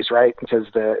victories, right? Because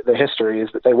the history is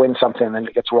that they win something and then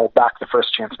it gets rolled back the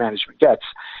first chance management gets.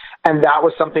 And that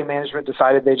was something management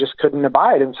decided they just couldn't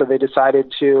abide. And so they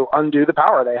decided to undo the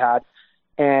power they had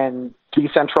and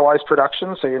decentralize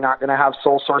production. So you're not going to have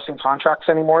sole sourcing contracts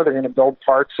anymore. They're going to build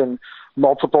parts in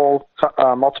multiple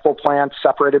plants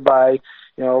separated by,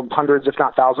 hundreds, if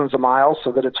not thousands of miles,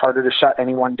 so that it's harder to shut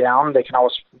anyone down. They can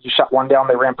always, you shut one down,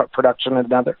 they ramp up production at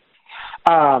another.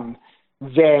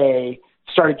 They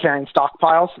started carrying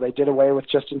stockpiles, so they did away with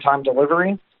just-in-time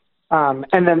delivery.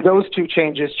 And then those two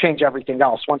changes change everything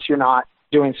else. Once you're not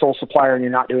doing sole supplier and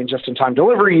you're not doing just-in-time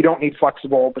delivery, you don't need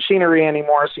flexible machinery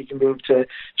anymore, so you can move to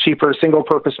cheaper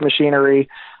single-purpose machinery.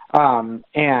 Down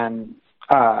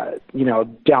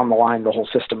the line, the whole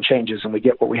system changes and we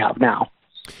get what we have now.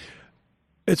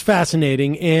 It's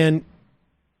fascinating. And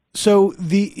so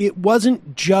it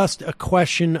wasn't just a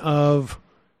question of,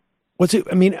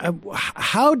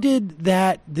 how did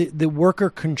the worker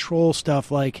control stuff,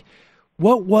 like,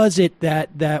 what was it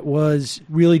that was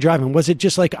really driving? Was it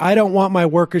just like, I don't want my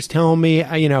workers telling me,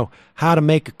 how to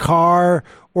make a car?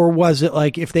 Or was it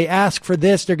like, if they ask for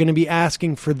this, they're going to be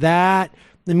asking for that?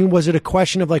 I mean, was it a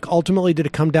question of like, ultimately, did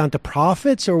it come down to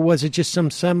profits, or was it just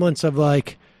some semblance of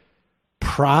like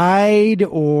pride,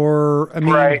 or,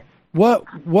 right. what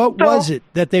was it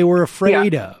that they were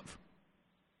afraid of?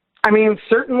 I mean,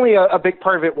 certainly a big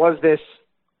part of it was this,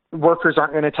 workers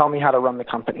aren't going to tell me how to run the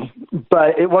company.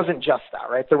 But it wasn't just that,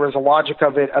 right? There was a logic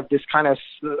of it, of this kind of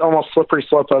almost slippery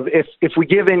slope of if we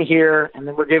give in here and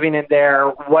then we're giving in there,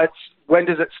 when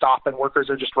does it stop and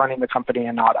workers are just running the company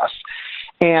and not us?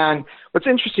 And what's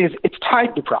interesting is it's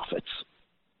tied to profits.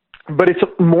 But it's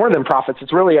more than profits.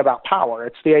 It's really about power.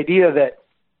 It's the idea that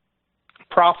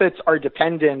profits are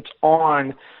dependent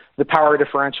on the power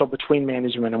differential between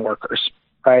management and workers,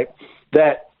 right?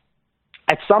 That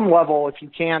at some level, if you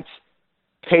can't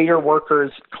pay your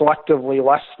workers collectively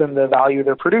less than the value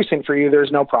they're producing for you,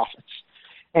 there's no profits.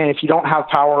 And if you don't have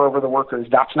power over the workers,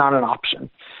 that's not an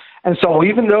option. And so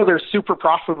even though they're super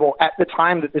profitable at the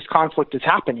time that this conflict is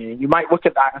happening, you might look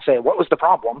at that and say, what was the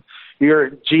problem? Your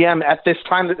GM at this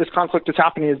time that this conflict is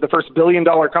happening is the first $1 billion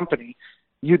company.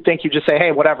 You'd think you just say,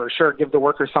 hey, whatever, sure, give the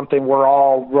workers something, we're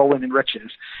all rolling in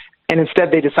riches. And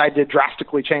instead they decide to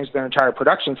drastically change their entire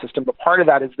production system. But part of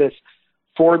that is this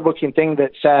forward-looking thing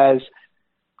that says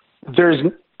there's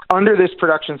under this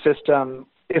production system,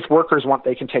 if workers want,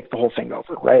 they can take the whole thing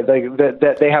over, right?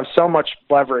 They have so much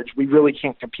leverage, we really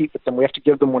can't compete with them. We have to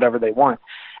give them whatever they want.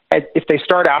 If they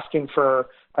start asking for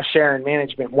a share in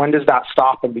management, when does that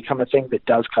stop and become a thing that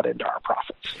does cut into our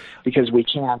profits? Because we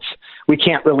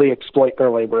can't really exploit their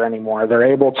labor anymore.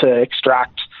 They're able to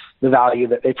extract the value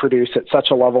that they produce at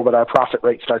such a level that our profit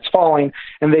rate starts falling.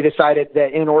 And they decided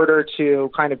that in order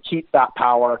to kind of keep that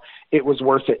power, it was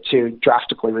worth it to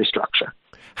drastically restructure.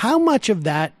 How much of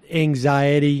that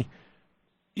anxiety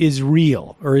is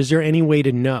real, or is there any way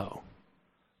to know?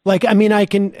 Like, I mean, I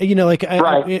can,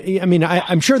 right.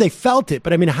 I'm sure they felt it,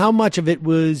 but I mean, how much of it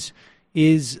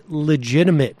is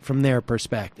legitimate from their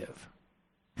perspective?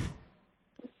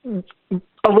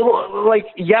 A little, like,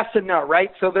 yes and no,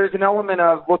 right? So there's an element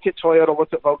of, look at Toyota,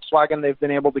 look at Volkswagen. They've been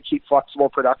able to keep flexible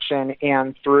production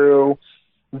and through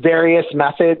various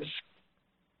methods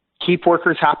keep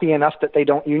workers happy enough that they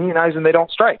don't unionize and they don't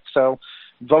strike. So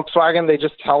Volkswagen, they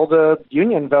just held a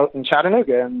union vote in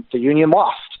Chattanooga and the union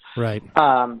lost. Right.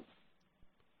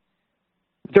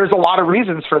 There's a lot of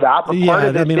reasons for that, but part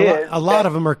of it is a lot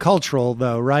of them are cultural,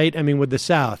 though, right? I mean, with the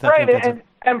South, right?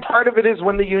 And part of it is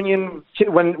when the union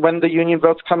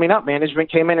vote's coming up,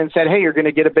 management came in and said, "Hey, you're going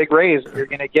to get a big raise. You're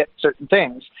going to get certain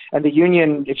things." And the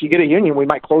union, if you get a union, we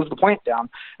might close the plant down.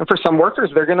 And for some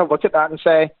workers, they're going to look at that and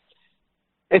say,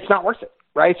 "It's not worth it,"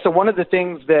 right? So one of the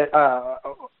things that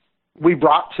we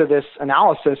brought to this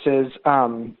analysis is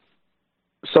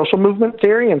social movement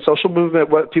theory and social movement.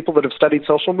 What people that have studied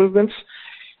social movements.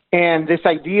 And this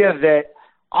idea that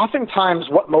oftentimes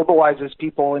what mobilizes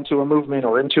people into a movement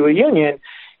or into a union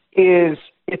is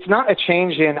it's not a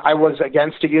change in I was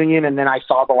against a union and then I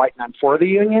saw the light and I'm for the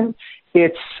union.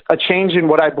 It's a change in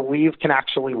what I believe can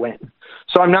actually win.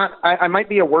 So I might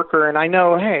be a worker and I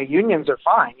know, hey, unions are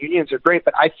fine. Unions are great,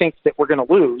 but I think that we're going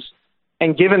to lose.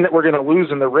 And given that we're going to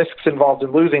lose and the risks involved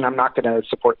in losing, I'm not going to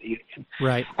support the union.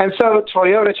 Right. And so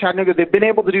Toyota, Chattanooga, they've been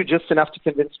able to do just enough to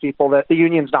convince people that the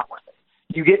union's not worth it.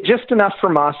 You get just enough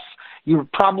from us. You're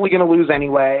probably going to lose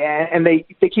anyway, and they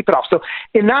keep it off. So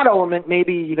in that element,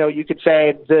 maybe, you could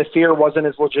say the fear wasn't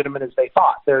as legitimate as they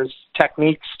thought. There's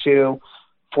techniques to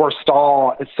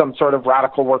forestall some sort of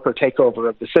radical worker takeover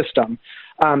of the system.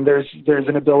 There's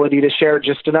an ability to share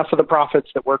just enough of the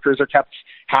profits that workers are kept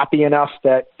happy enough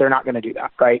that they're not going to do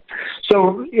that, right?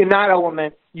 So in that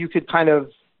element, you could kind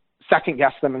of second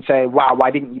guess them and say, wow,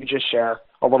 why didn't you just share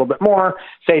a little bit more?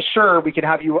 Say, sure, we could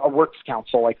have you a works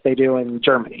council like they do in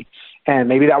Germany. And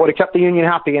maybe that would have kept the union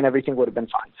happy and everything would have been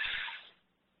fine.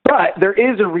 But there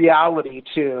is a reality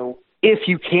to, if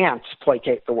you can't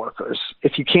placate the workers,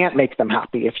 if you can't make them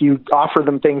happy, if you offer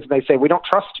them things and they say, we don't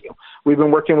trust you, we've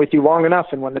been working with you long enough,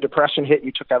 and when the Depression hit,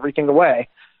 you took everything away,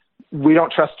 we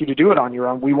don't trust you to do it on your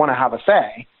own, we want to have a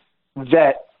say,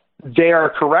 that they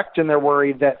are correct in their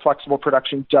worry that flexible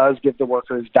production does give the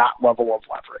workers that level of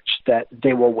leverage, that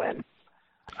they will win,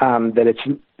 that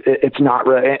it's not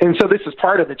really. And so this is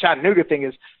part of the Chattanooga thing,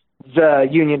 is the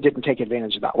union didn't take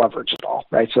advantage of that leverage at all,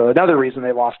 right? So another reason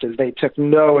they lost is they took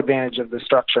no advantage of the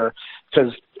structure,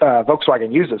 because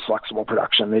Volkswagen uses flexible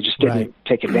production. They just didn't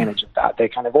take advantage of that. They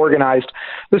kind of organized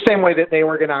the same way that they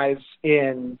organize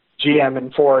in GM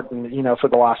and Ford, and for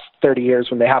the last 30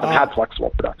 years when they haven't had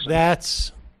flexible production.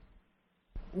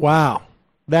 Wow.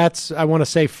 That's, I want to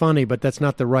say funny, but that's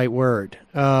not the right word.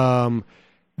 The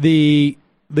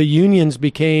unions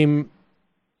became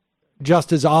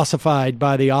just as ossified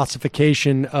by the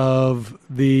ossification of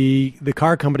the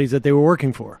car companies that they were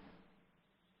working for.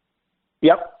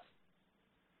 Yep.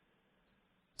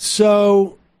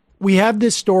 So we have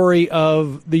this story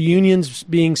of the unions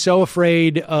being so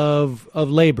afraid of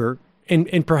labor,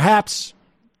 and perhaps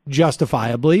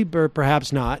justifiably, but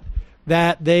perhaps not,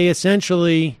 that they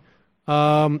essentially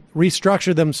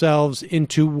restructure themselves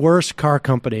into worse car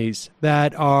companies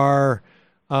that are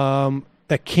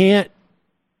that can't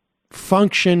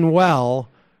function well,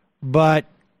 but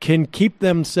can keep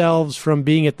themselves from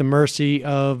being at the mercy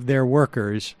of their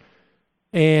workers.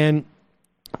 And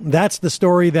that's the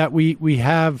story that we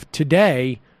have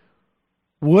today.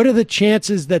 What are the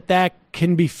chances that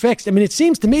can be fixed? I mean, it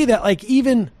seems to me that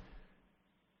even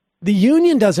the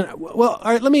union doesn't. Well,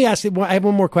 all right, let me ask you. I have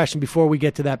one more question before we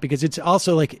get to that, because it's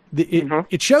also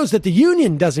it shows that the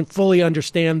union doesn't fully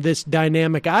understand this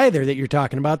dynamic either that you're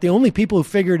talking about. The only people who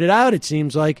figured it out, it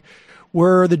seems like,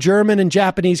 were the German and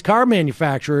Japanese car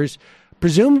manufacturers.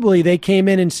 Presumably, they came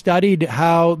in and studied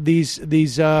how these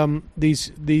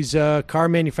car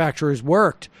manufacturers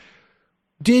worked.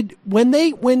 When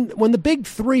the big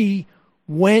three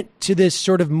went to this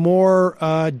sort of more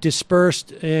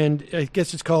dispersed, and I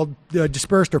guess it's called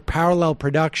dispersed or parallel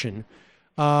production,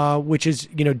 which is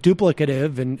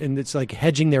duplicative, and it's like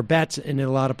hedging their bets in a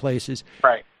lot of places.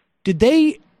 Right.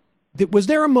 Was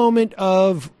there a moment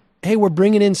of, hey, we're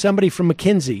bringing in somebody from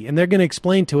McKinsey and they're going to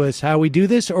explain to us how we do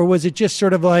this? Or was it just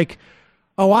sort of like,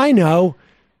 oh, I know,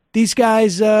 these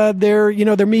guys, they're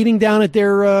meeting down at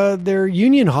their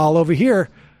union hall over here.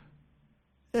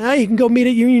 You can go meet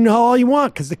at union hall all you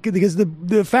want because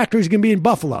the factory's going to be in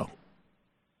Buffalo.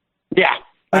 Yeah,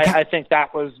 I think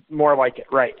that was more like it.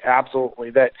 Right.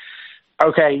 Absolutely. That,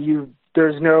 okay,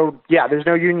 there's no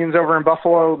unions over in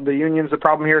Buffalo. The union's the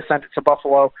problem here. Send it to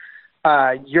Buffalo.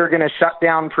 You're going to shut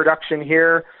down production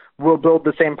here. We'll build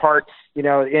the same parts,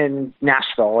 in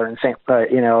Nashville or in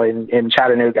in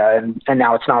Chattanooga, and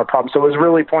now it's not a problem. So it was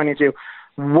really pointing to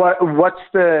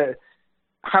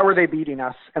how are they beating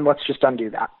us, and let's just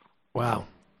undo that. Wow.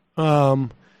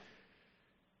 And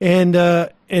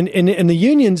the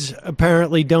unions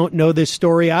apparently don't know this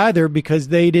story either, because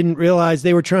they didn't realize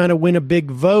they were trying to win a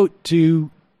big vote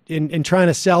and trying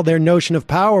to sell their notion of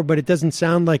power, but it doesn't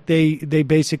sound like they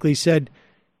basically said,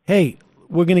 hey,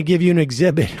 we're going to give you an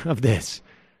exhibit of this.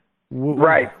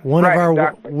 Right.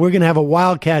 Exactly. We're going to have a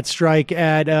wildcat strike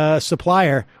at a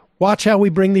supplier. Watch how we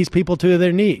bring these people to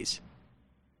their knees.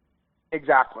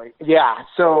 Exactly. Yeah.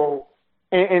 So,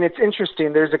 and it's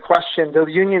interesting. There's a question. The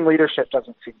union leadership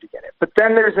doesn't seem to get it. But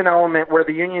then there's an element where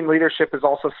the union leadership is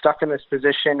also stuck in this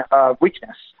position of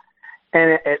weakness.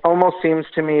 And it almost seems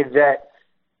to me that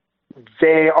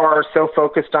they are so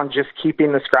focused on just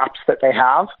keeping the scraps that they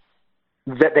have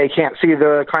that they can't see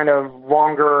the kind of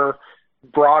longer,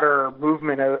 broader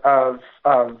movement of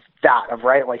that,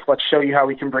 right? Like, let's show you how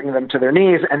we can bring them to their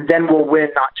knees, and then we'll win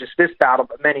not just this battle,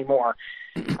 but many more.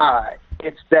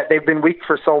 It's that they've been weak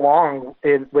for so long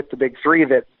with the big three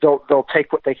that they'll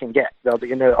take what they can get. They'll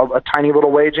be a tiny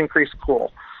little wage increase,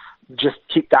 cool. Just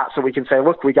keep that so we can say,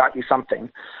 look, we got you something.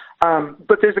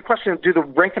 But there's a question of, do the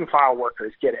rank and file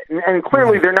workers get it? And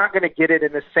clearly they're not going to get it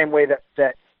in the same way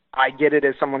that I get it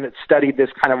as someone that studied this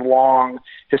kind of long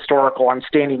historical. I'm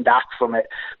standing back from it.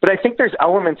 But I think there's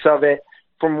elements of it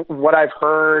from what I've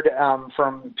heard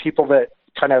from people that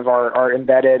kind of are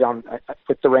embedded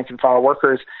with the rank and file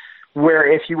workers, where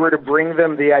if you were to bring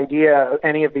them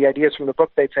any of the ideas from the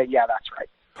book, they'd say, yeah, that's right.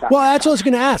 That's what I was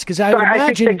going to ask, because I would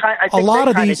imagine a lot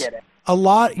of these,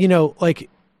 like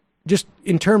just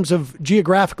in terms of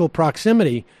geographical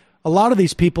proximity, a lot of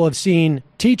these people have seen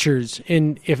teachers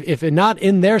if not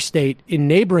in their state, in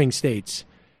neighboring states,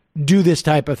 do this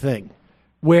type of thing,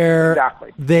 where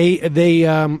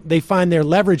they find their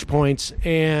leverage points,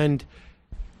 and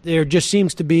there just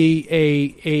seems to be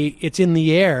it's in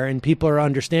the air, and people are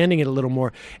understanding it a little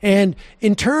more. And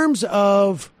in terms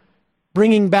of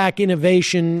bringing back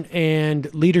innovation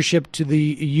and leadership to the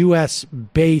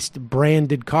U.S.-based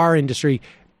branded car industry,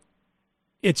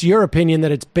 it's your opinion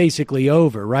that it's basically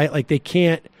over, right? Like they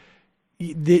can't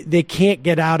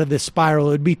get out of this spiral.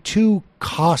 It would be too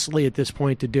costly at this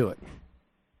point to do it.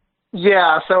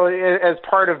 Yeah, so as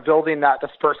part of building that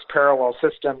dispersed parallel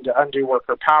system to undo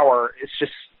worker power, it's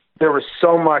just there was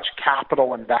so much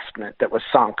capital investment that was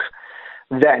sunk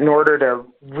that in order to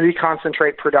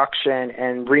reconcentrate production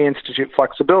and reinstitute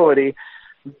flexibility,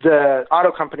 the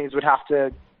auto companies would have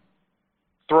to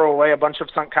throw away a bunch of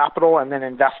sunk capital and then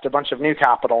invest a bunch of new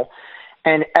capital.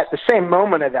 And at the same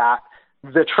moment of that,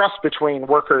 the trust between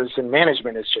workers and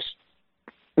management is just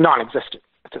non-existent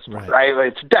at this point, right?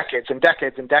 It's decades and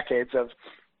decades and decades of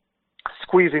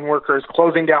squeezing workers,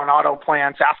 closing down auto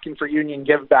plants, asking for union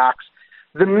givebacks.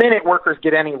 The minute workers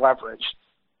get any leverage,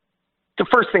 the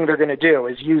first thing they're going to do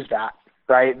is use that,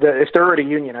 right? If they're already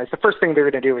unionized, the first thing they're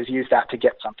going to do is use that to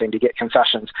get something, to get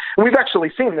concessions. And we've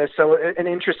actually seen this. So an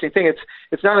interesting thing,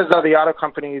 it's not as though the auto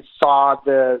companies saw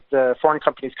the foreign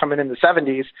companies come in the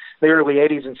 70s, the early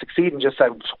 80s, and succeed and just said,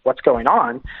 what's going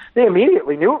on? They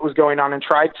immediately knew what was going on and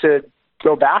tried to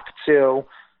go back to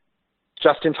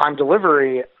just-in-time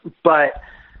delivery, but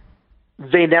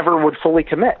they never would fully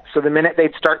commit. So the minute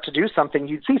they'd start to do something,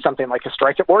 you'd see something like a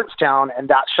strike at Lordstown, and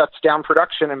that shuts down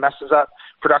production and messes up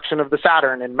production of the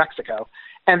Saturn in Mexico.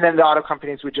 And then the auto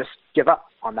companies would just give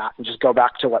up on that and just go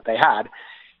back to what they had.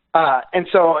 And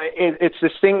so it's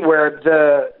this thing where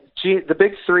the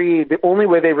big three, the only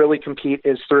way they really compete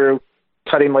is through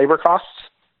cutting labor costs,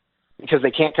 because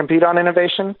they can't compete on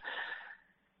innovation.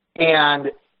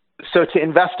 And so to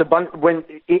invest when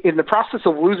in the process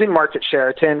of losing market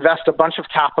share, to invest a bunch of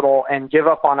capital and give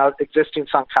up on existing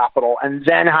sunk capital and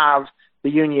then have the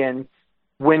union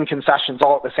win concessions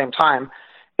all at the same time,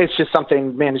 it's just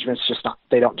something management's just not,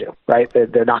 they don't do, right?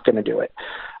 They're not going to do it.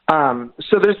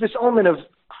 So there's this element of,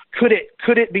 could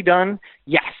it be done?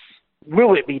 Yes.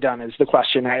 Will it be done is the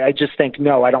question. I just think,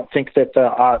 no, I don't think that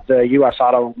the U.S.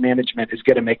 auto management is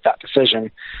going to make that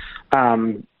decision.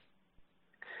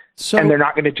 And they're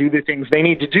not going to do the things they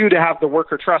need to do to have the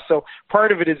worker trust. So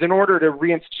part of it is, in order to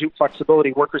reinstitute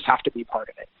flexibility, workers have to be part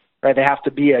of it, right? They have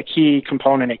to be a key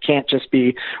component. It can't just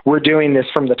be, we're doing this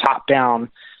from the top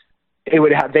down.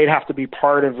 They'd have to be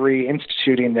part of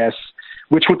reinstituting this,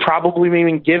 which would probably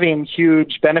mean giving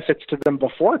huge benefits to them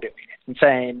before doing it and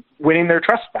saying, winning their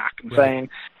trust back and saying,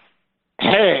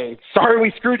 hey, sorry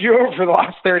we screwed you over for the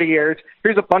last 30 years.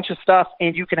 Here's a bunch of stuff,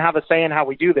 and you can have a say in how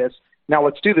we do this. Now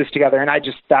let's do this together. And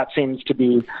that seems to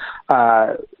be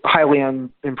highly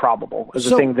improbable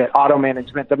as a thing that auto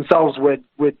management themselves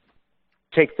would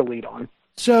take the lead on.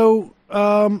 So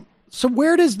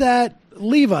where does that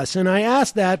leave us? And I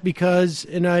ask that because,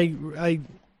 and I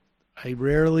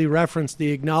rarely reference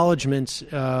the acknowledgments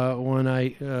when I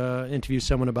interview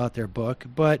someone about their book,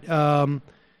 but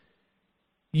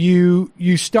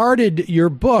you started your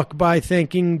book by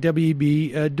thanking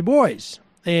W.E.B. Du Bois.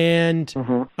 And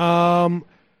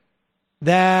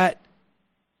that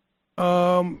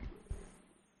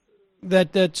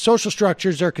social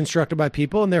structures are constructed by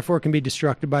people and therefore can be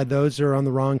destructed by those that are on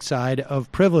the wrong side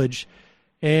of privilege,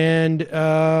 and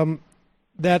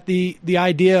that the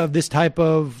idea of this type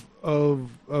of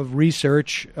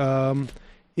research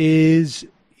is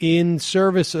in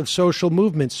service of social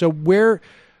movements. So where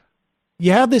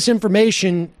you have this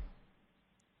information.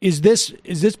 Is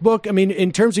this book, I mean,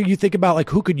 in terms of, you think about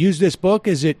like who could use this book,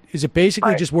 is it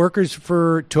basically just workers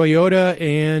for Toyota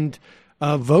and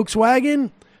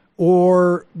Volkswagen,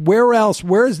 or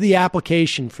where's the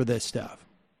application for this stuff?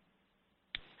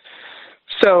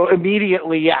 So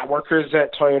immediately, yeah, workers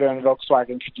at Toyota and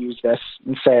Volkswagen could use this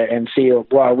and see,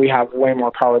 well, we have way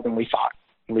more power than we thought.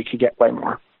 We could get way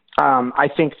more. I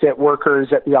think that workers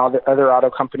at the other auto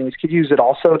companies could use it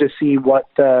also to see what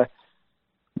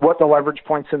what the leverage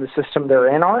points in the system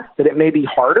they're in are, that it may be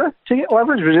harder to get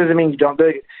leverage, which doesn't mean you don't do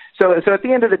it. So at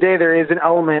the end of the day, there is an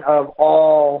element of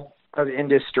all of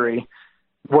industry.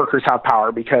 Workers have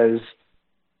power because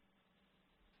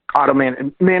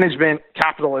management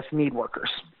capitalists need workers,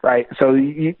 right? So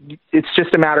it's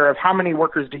just a matter of how many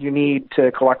workers do you need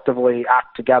to collectively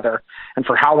act together, and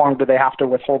for how long do they have to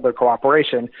withhold their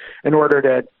cooperation in order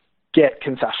to get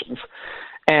concessions.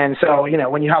 And so,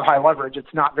 when you have high leverage,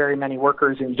 it's not very many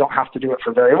workers and you don't have to do it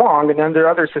for very long. And then there are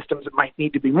other systems that might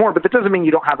need to be more, but that doesn't mean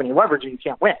you don't have any leverage and you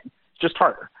can't win. It's just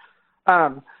harder.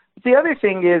 The other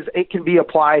thing is it can be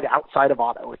applied outside of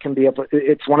auto.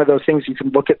 It's one of those things you can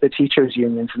look at the teachers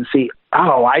unions and see,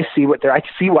 I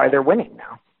see why they're winning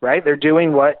now, right? They're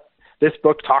doing what this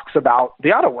book talks about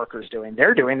the auto workers doing.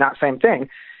 They're doing that same thing.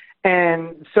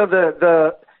 And so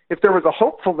if there was a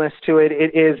hopefulness to it,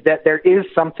 it is that there is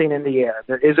something in the air.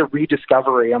 There is a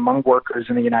rediscovery among workers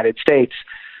in the United States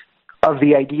of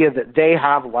the idea that they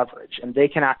have leverage and they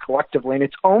can act collectively. And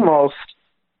it's almost,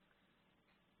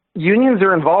 unions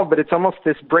are involved, but it's almost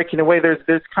this breaking away.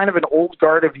 There's kind of an old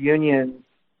guard of unionism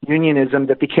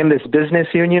that became this business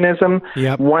unionism.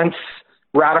 Yep. Once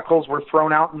radicals were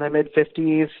thrown out in the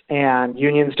mid-50s and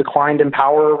unions declined in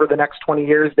power over the next 20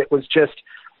 years, that was just,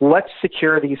 let's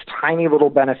secure these tiny little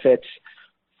benefits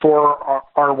for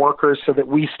our workers so that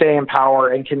we stay in power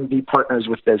and can be partners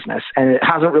with business. And it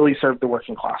hasn't really served the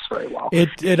working class very well.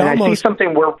 It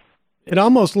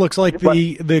almost looks like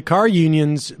the car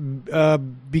unions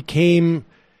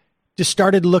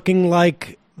started looking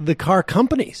like the car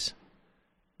companies.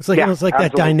 It's like almost like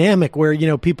that dynamic where,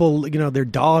 people, their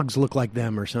dogs look like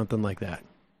them or something like that.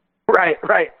 Right,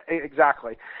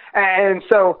 exactly. And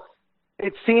so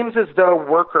it seems as though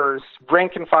workers,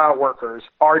 rank and file workers,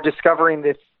 are discovering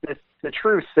the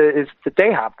truth is that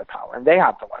they have the power and they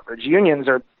have the leverage. Unions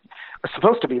are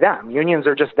supposed to be them. Unions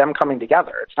are just them coming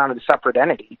together. It's not a separate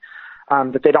entity.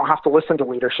 That they don't have to listen to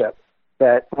leadership.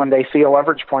 That when they see a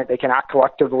leverage point, they can act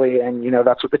collectively. And,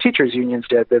 that's what the teachers unions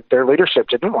did. That their leadership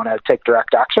didn't want to take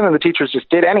direct action, and the teachers just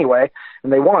did anyway,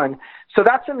 and they won. So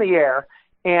that's in the air.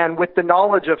 And with the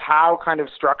knowledge of how kind of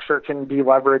structure can be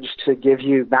leveraged to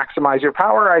maximize your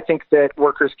power, I think that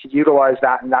workers could utilize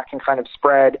that, and that can kind of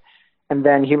spread, and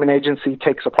then human agency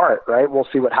takes apart, right? We'll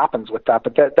see what happens with that.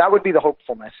 But that would be the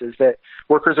hopefulness, is that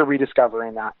workers are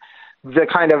rediscovering that. The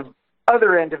kind of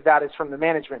other end of that is from the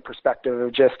management perspective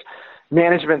of just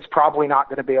management's probably not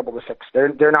going to be able to fix. They're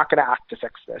not going to act to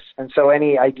fix this. And so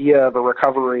any idea of a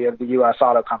recovery of the U.S.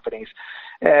 auto companies,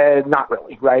 not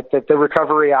really, right? That the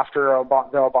recovery after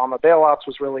the Obama bailouts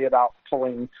was really about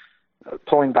pulling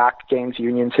back gains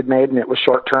unions had made, and it was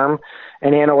short term.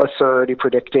 And analysts are already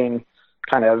predicting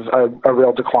kind of a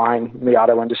real decline in the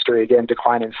auto industry, again,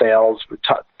 decline in sales.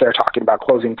 They're talking about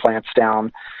closing plants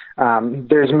down.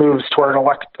 There's moves toward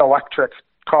electric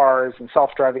cars and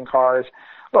self-driving cars.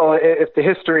 Well, if the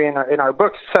history in our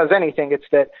books says anything, it's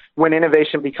that when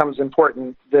innovation becomes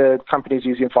important, the companies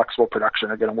using flexible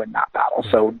production are going to win that battle.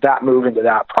 So that move into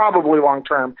that probably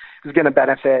long-term is going to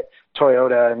benefit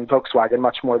Toyota and Volkswagen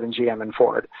much more than GM and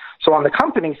Ford. So on the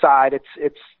company side,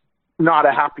 it's not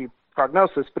a happy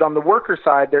prognosis, but on the worker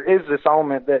side, there is this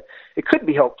element that it could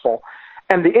be hopeful.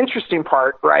 And the interesting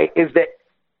part, right, is that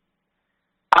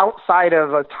outside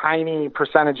of a tiny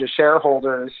percentage of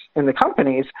shareholders in the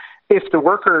companies, if the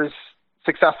workers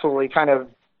successfully kind of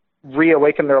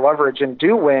reawaken their leverage and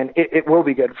do win, it will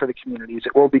be good for the communities.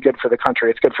 It will be good for the country.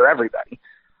 It's good for everybody.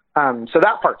 So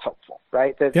that part's hopeful,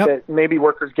 right? That maybe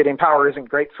workers getting power isn't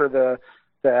great for the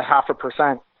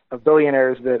 0.5% of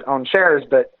billionaires that own shares,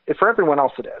 but for everyone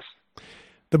else it is.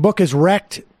 The book is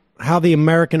Wrecked: How the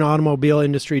American Automobile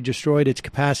Industry Destroyed Its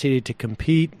Capacity to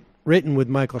Compete, written with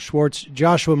Michael Schwartz.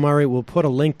 Joshua Murray will put a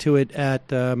link to it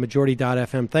at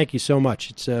majority.fm. Thank you so much.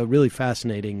 It's a really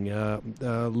fascinating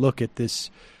look at these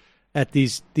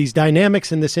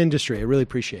dynamics in this industry. I really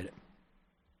appreciate it.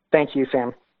 Thank you,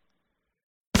 Sam.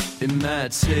 It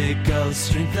might take all the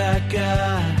strength I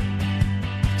got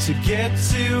to get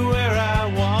to where I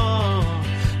want,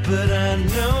 but I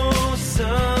know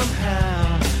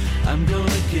somehow I'm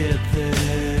gonna get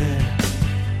there.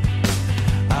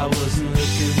 I wasn't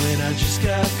looking when I just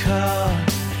got caught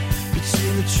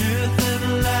between the truth and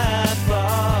the light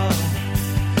bulb,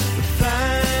 but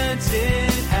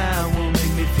finding out won't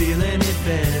make me feel any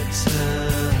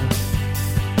better.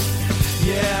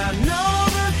 Yeah, I know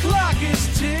the clock is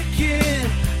ticking,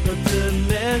 but the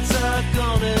meds are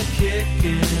gonna